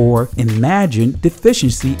real or imagined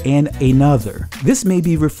deficiency in another. This may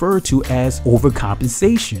be referred to as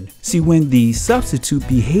overcompensation. See, when the substitute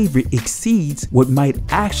behavior exceeds what might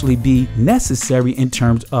actually be necessary in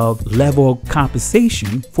terms of level of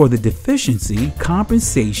compensation for the deficiency,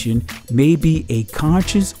 compensation may be a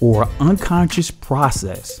conscious or unconscious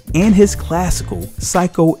process. In his classical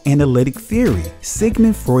psychoanalytic theory,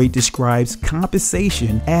 Sigmund Freud describes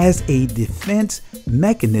compensation as a defense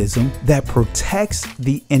mechanism that protects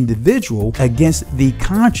the individual against the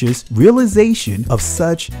conscious realization of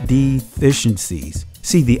such deficiencies.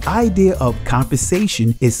 See, the idea of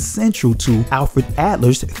compensation is central to Alfred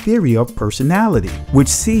Adler's theory of personality, which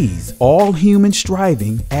sees all human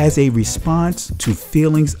striving as a response to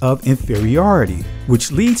feelings of inferiority,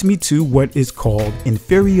 which leads me to what is called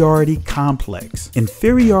inferiority complex.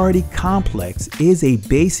 Inferiority complex is a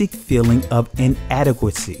basic feeling of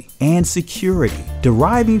inadequacy and security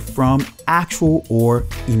deriving from actual or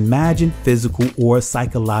imagined physical or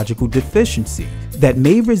psychological deficiency that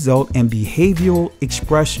may result in behavioral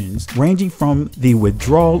expressions ranging from the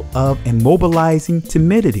withdrawal of immobilizing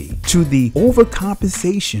timidity to the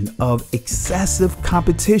overcompensation of excessive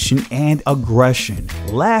competition and aggression.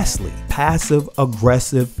 Lastly, passive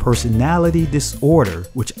aggressive personality disorder,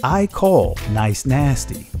 which I call nice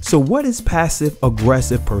nasty. So what is passive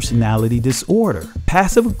aggressive personality disorder?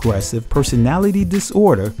 Passive aggressive personality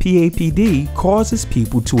disorder, PAPD, causes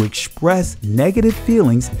people to express negative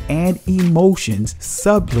feelings and emotions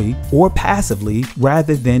subtly or passively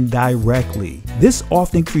rather than directly. This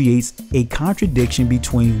often creates a contradiction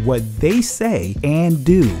between what they say and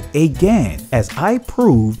do. Again, as I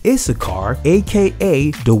proved, Issachar,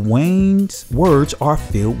 aka Dwayne's words are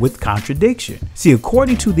filled with contradiction. See,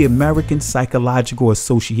 according to the American Psychological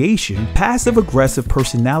Association, passive aggressive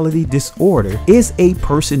personality disorder is a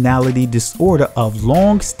personality disorder of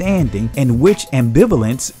long standing in which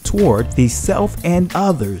ambivalence toward the self and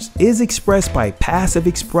others is expressed by passive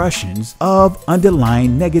expressions of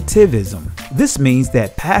underlying negativism. This means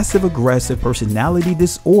that passive aggressive personality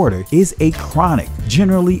disorder is a chronic,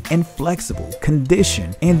 generally inflexible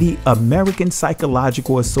condition in the American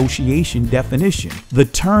Psychological Association definition. The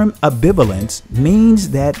term ambivalence means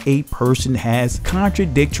that a person has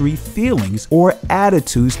contradictory feelings or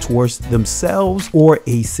attitudes towards themselves or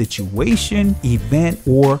a situation, event,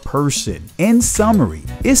 or person. In summary,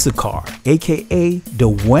 Issachar, aka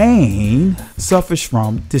Dwayne, suffers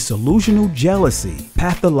from disillusional jealousy,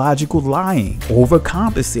 pathological lying,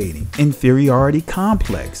 overcompensating, inferiority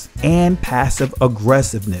complex, and passive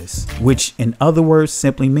aggressiveness, which in other words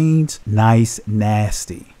simply means nice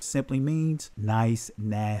nasty. Simply means nice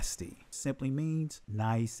nasty. Simply means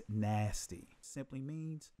nice nasty. Simply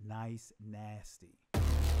means nice nasty.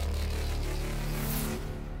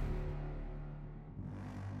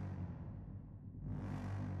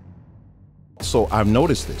 So I've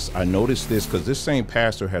noticed this. I noticed this because this same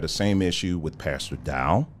pastor had the same issue with Pastor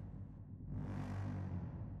Dow.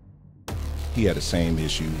 He had the same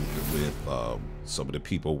issue with some of the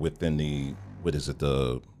people within the,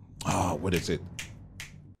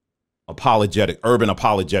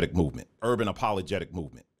 urban apologetic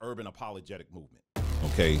movement.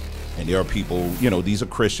 Okay. And there are people, these are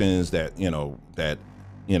Christians that,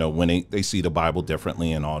 when they see the Bible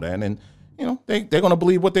differently and all that. And, they're going to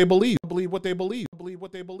believe what they believe,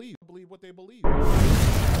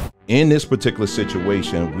 In this particular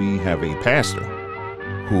situation, we have a pastor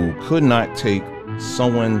who could not take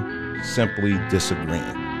someone simply disagreeing.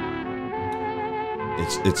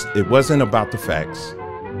 It wasn't about the facts.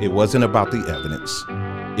 It wasn't about the evidence.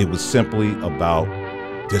 It was simply about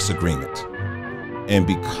disagreement. And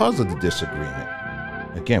because of the disagreement,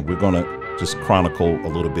 again, we're going to just chronicle a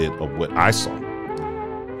little bit of what I saw.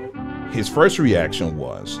 His first reaction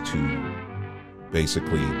was to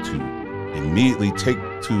immediately take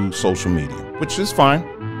to social media, which is fine.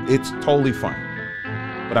 It's totally fine.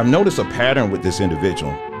 But I've noticed a pattern with this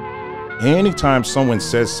individual. Anytime someone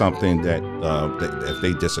says something that if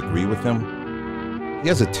they disagree with him, he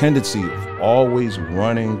has a tendency of always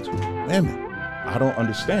running to, wait a minute, I don't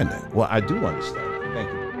understand that. Well, I do understand that. Thank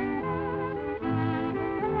you.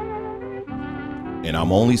 And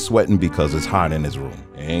I'm only sweating because it's hot in this room.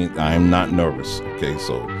 I'm not nervous. Okay,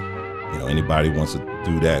 so anybody wants to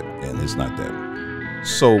do that, and it's not that.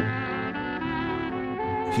 So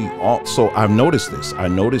I've noticed this. I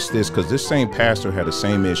noticed this because this same pastor had the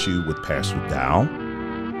same issue with Pastor Dow.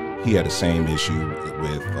 He had the same issue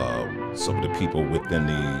with some of the people within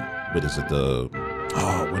the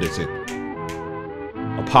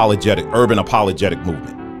urban apologetic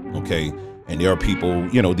movement. Okay. And there are people,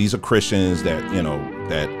 these are Christians that,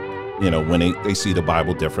 when they see the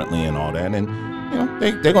Bible differently and all that, and,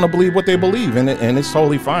 they're going to believe what they believe, and it's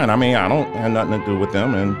totally fine. I mean, I don't have nothing to do with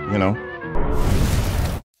them, and,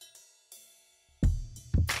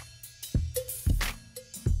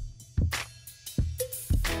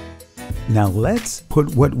 Now let's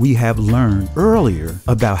put what we have learned earlier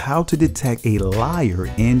about how to detect a liar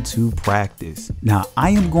into practice. Now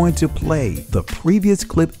I am going to play the previous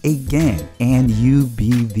clip again and you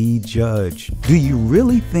be the judge. Do you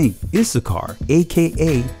really think Issachar,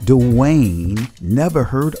 aka Dwayne, never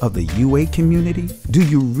heard of the UA community? Do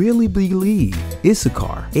you really believe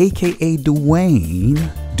Issachar, aka Dwayne,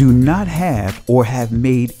 do not have or have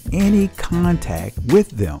made any contact with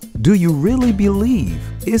them? Do you really believe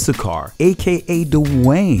Issachar, aka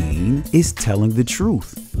Dwayne, is telling the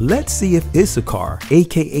truth? Let's see if Issachar,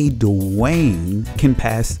 aka Dwayne, can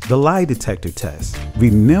pass the lie detector test.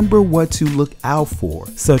 Remember what to look out for,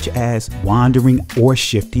 such as wandering or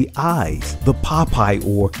shifty eyes, the Popeye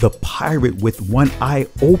or the pirate with one eye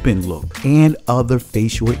open look, and other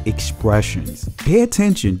facial expressions. Pay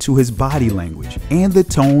attention to his body language and the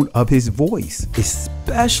tone of his voice,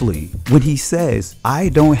 especially when he says, "I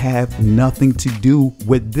don't have nothing to do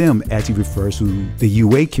with them," as he refers to the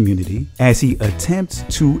UA community, as he attempts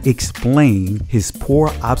to explain his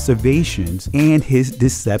poor observations and his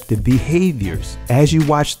deceptive behaviors. As you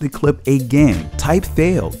watch the clip again, type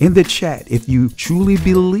fail in the chat if you truly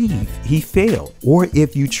believe he failed, or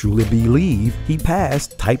if you truly believe he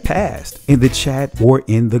passed, type passed in the chat or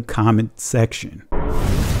in the comment section.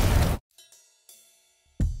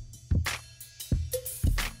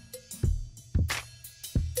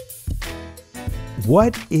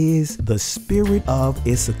 What is the spirit of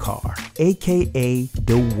Issachar, aka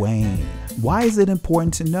Dwayne? Why is it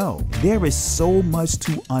important to know? There is so much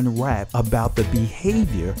to unwrap about the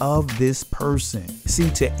behavior of this person. See,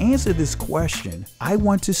 to answer this question, I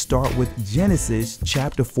want to start with Genesis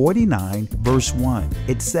chapter 49, verse 1.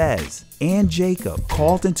 It says, "And Jacob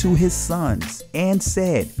called unto his sons and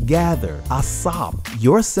said, Gather, asap,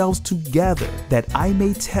 yourselves together, that I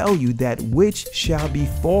may tell you that which shall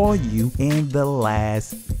befall you in the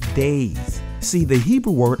last days." See, the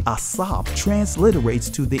Hebrew word asap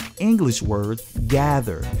transliterates to the English word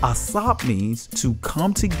gather. Asap means to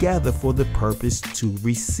come together for the purpose to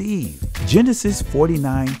receive. Genesis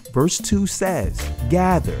 49 verse 2 says,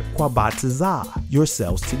 "Gather, kwabatazah,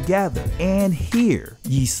 yourselves together, and hear,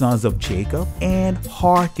 ye sons of Jacob, and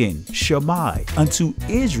hearken, Shammai, unto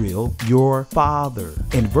Israel your father."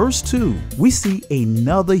 In verse 2, we see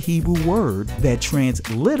another Hebrew word that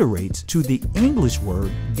transliterates to the English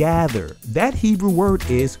word gather. That Hebrew word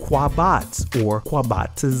is kwabatz or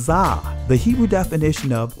kwabatazah. The Hebrew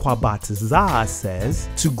definition of kwabatazah says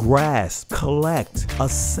to grasp, collect,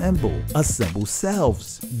 assemble, assemble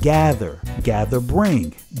selves, gather, gather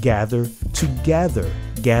bring, gather together,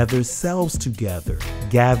 gather selves together,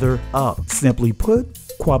 gather up. Simply put,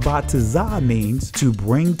 kwabatazah means to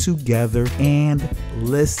bring together and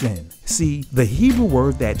listen. See, the Hebrew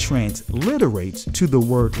word that transliterates to the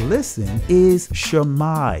word listen is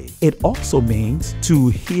shammai. It also means to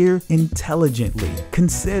hear intelligently,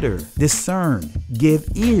 consider, discern, give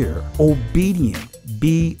ear, obedient,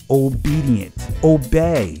 be obedient,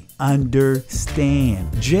 obey, understand.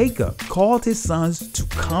 Jacob called his sons to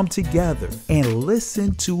come together and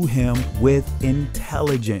listen to him with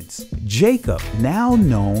intelligence. Jacob, now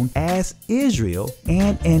known as Israel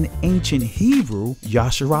and in ancient Hebrew,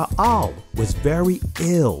 Yashara'al, was very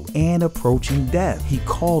ill and approaching death. He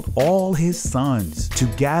called all his sons to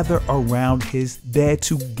gather around his bed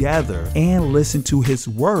together and listen to his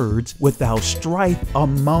words without strife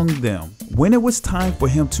among them. When it was time for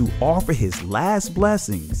him to offer his last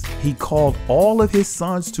blessings, he called all of his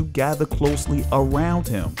sons to gather closely around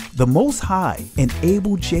him. The Most High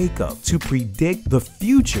enabled Jacob to predict the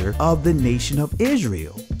future of the nation of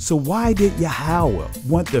Israel. So why did Yahweh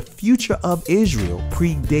want the future of Israel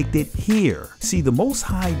predicted here? See, the Most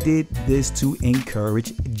High did this to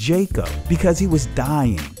encourage Jacob because he was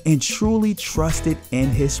dying and truly trusted in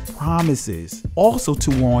his promises. Also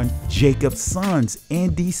to warn Jacob's sons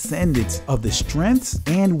and descendants of the strengths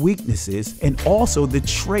and weaknesses and also the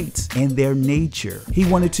traits in their nature. He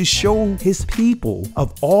wanted to show his people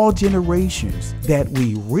of all all generations, that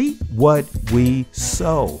we reap what we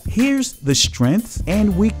sow. Here's the strengths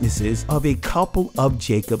and weaknesses of a couple of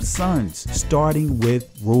Jacob's sons, starting with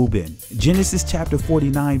Reuben. Genesis chapter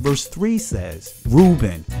 49 verse 3 says,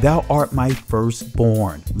 Reuben, thou art my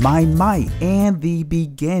firstborn, my might, and the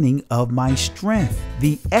beginning of my strength,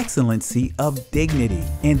 the excellency of dignity,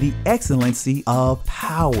 and the excellency of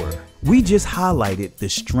power. We just highlighted the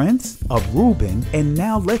strengths of Reuben, and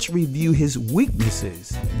now let's review his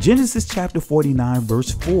weaknesses. Genesis chapter 49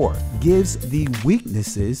 verse 4 gives the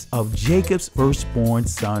weaknesses of Jacob's firstborn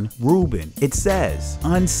son Reuben. It says,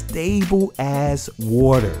 unstable as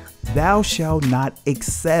water. Thou shalt not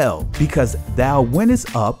excel, because thou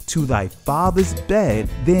wentest up to thy father's bed,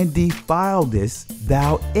 then defiledest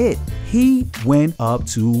thou it. He went up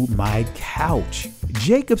to my couch.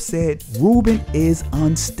 Jacob said Reuben is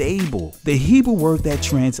unstable. The Hebrew word that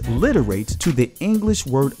transliterates to the English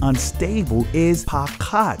word unstable is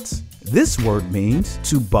pakat. This word means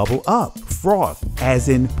to bubble up, froth, as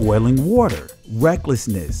in boiling water,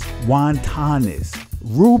 recklessness, wantonness.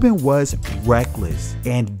 Reuben was reckless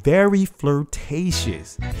and very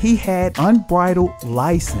flirtatious. He had unbridled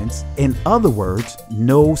license, in other words,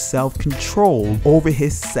 no self-control over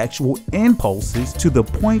his sexual impulses, to the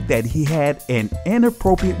point that he had an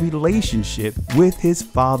inappropriate relationship with his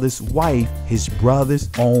father's wife, his brother's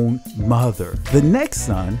own mother. The next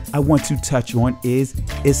son I want to touch on is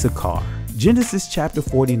Issachar. Genesis chapter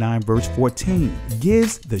 49 verse 14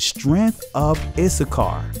 gives the strength of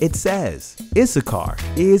Issachar. It says, Issachar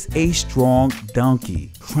is a strong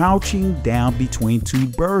donkey, crouching down between two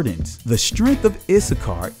burdens. The strength of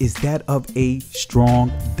Issachar is that of a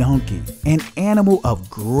strong donkey, an animal of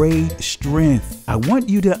great strength. I want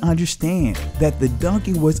you to understand that the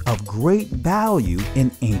donkey was of great value in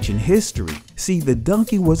ancient history. See, the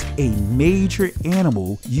donkey was a major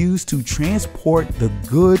animal used to transport the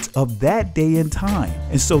goods of that day and time.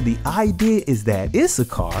 And so the idea is that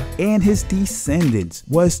Issachar and his descendants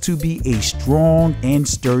was to be a strong and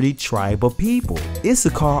sturdy tribe of people.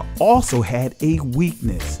 Issachar also had a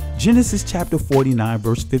weakness. Genesis chapter 49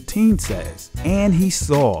 verse 15 says, and he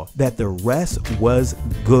saw that the rest was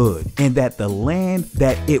good, and that the land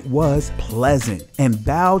that it was pleasant, and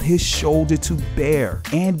bowed his shoulder to bear,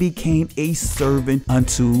 and became a servant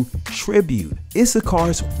unto tribute.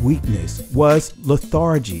 Issachar's weakness was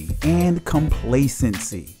lethargy and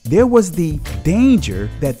complacency. There was the danger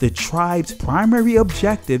that the tribe's primary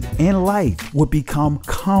objective in life would become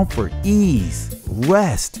comfort, ease,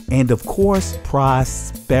 rest, and of course,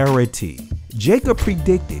 prosperity. Jacob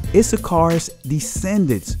predicted Issachar's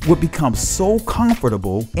descendants would become so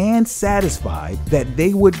comfortable and satisfied that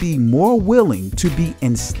they would be more willing to be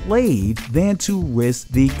enslaved than to risk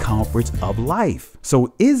the comforts of life.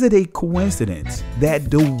 So is it a coincidence that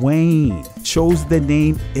Dwayne chose the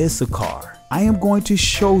name Issachar? I am going to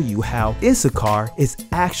show you how Issachar is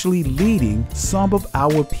actually leading some of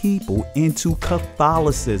our people into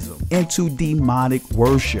Catholicism, into demonic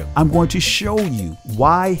worship. I'm going to show you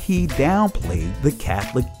why he downplayed the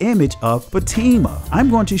Catholic image of Fatima. I'm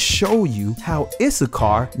going to show you how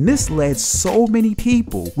Issachar misled so many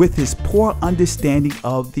people with his poor understanding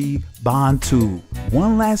of the Bantu.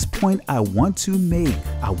 One last point I want to make.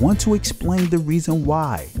 I want to explain the reason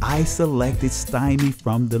why I selected Stymie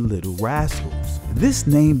from the Little Rascals. This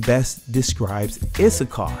name best describes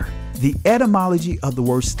Issachar. The etymology of the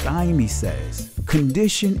word stymie says,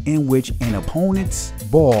 condition in which an opponent's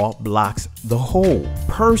ball blocks the hole.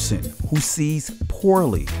 Person who sees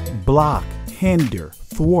poorly, block, hinder,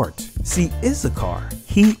 thwart. See, Issachar,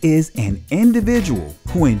 he is an individual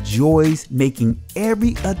who enjoys making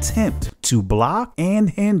every attempt to block and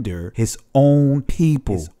hinder his own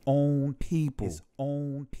people. His own people. His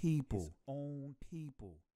own people. His own people.